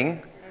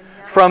nothing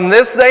from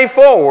this day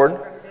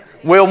forward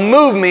will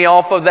move me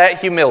off of that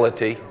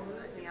humility.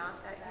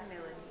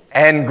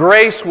 And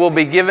grace will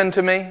be given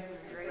to me.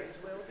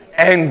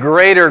 And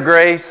greater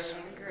grace.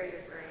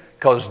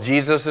 Because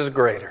Jesus is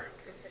greater.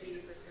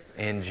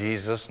 In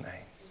Jesus' name.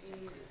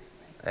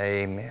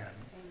 Amen.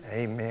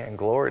 Amen.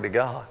 Glory to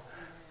God.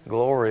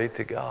 Glory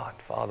to God.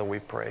 Father, we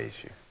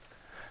praise you.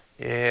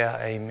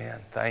 Yeah, amen.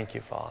 Thank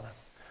you, Father.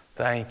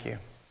 Thank you.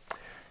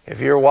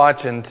 If you're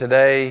watching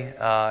today,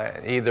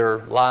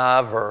 either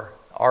live or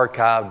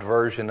archived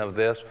version of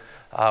this,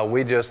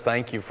 we just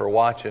thank you for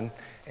watching.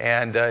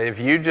 And if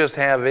you just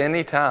have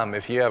any time,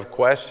 if you have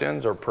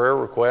questions or prayer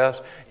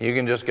requests, you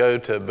can just go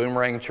to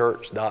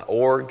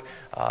boomerangchurch.org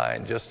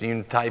and you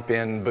can type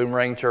in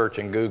Boomerang Church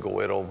in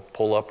Google. It'll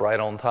pull up right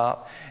on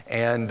top.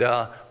 And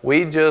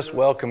we just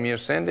welcome you.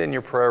 Send in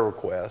your prayer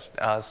request.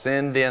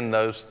 Send in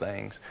those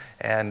things.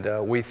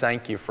 And we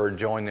thank you for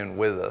joining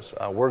with us.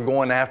 We're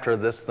going after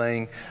this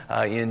thing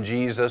in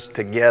Jesus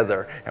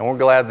together. And we're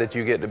glad that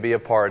you get to be a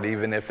part,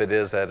 even if it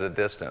is at a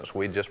distance.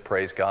 We just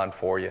praise God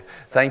for you.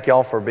 Thank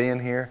y'all for being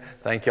here.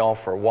 Thank y'all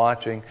for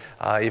watching.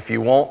 If you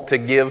want to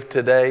give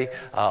today,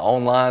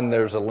 online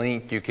there's a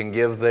link. You can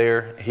give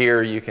there.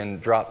 Here you can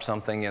drop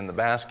something in the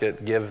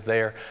basket, give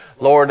there.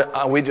 Lord,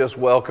 we just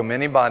welcome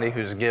anybody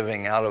who's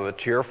giving out of a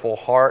cheerful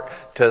heart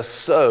to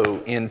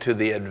sow into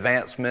the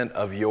advancement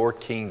of your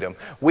kingdom.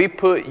 We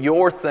put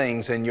your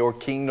things in your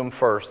kingdom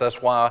first.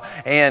 That's why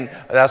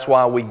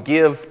we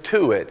give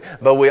to it.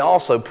 But we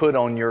also put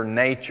on your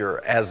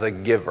nature as a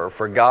giver.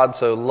 For God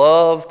so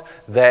loved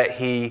that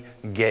He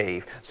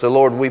gave. So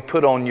Lord, we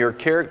put on your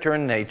character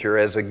and nature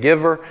as a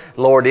giver.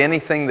 Lord,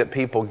 anything that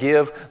people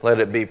give, let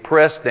it be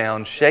pressed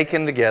down,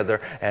 shaken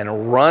together,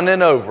 and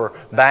running over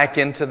back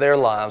into their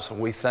lives.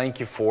 We thank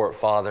you for it,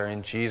 Father,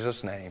 in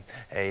Jesus' name.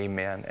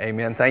 Amen.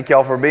 Amen. Thank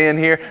y'all for being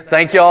here.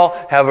 Thank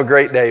y'all. Have a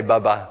great day.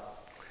 Bye-bye.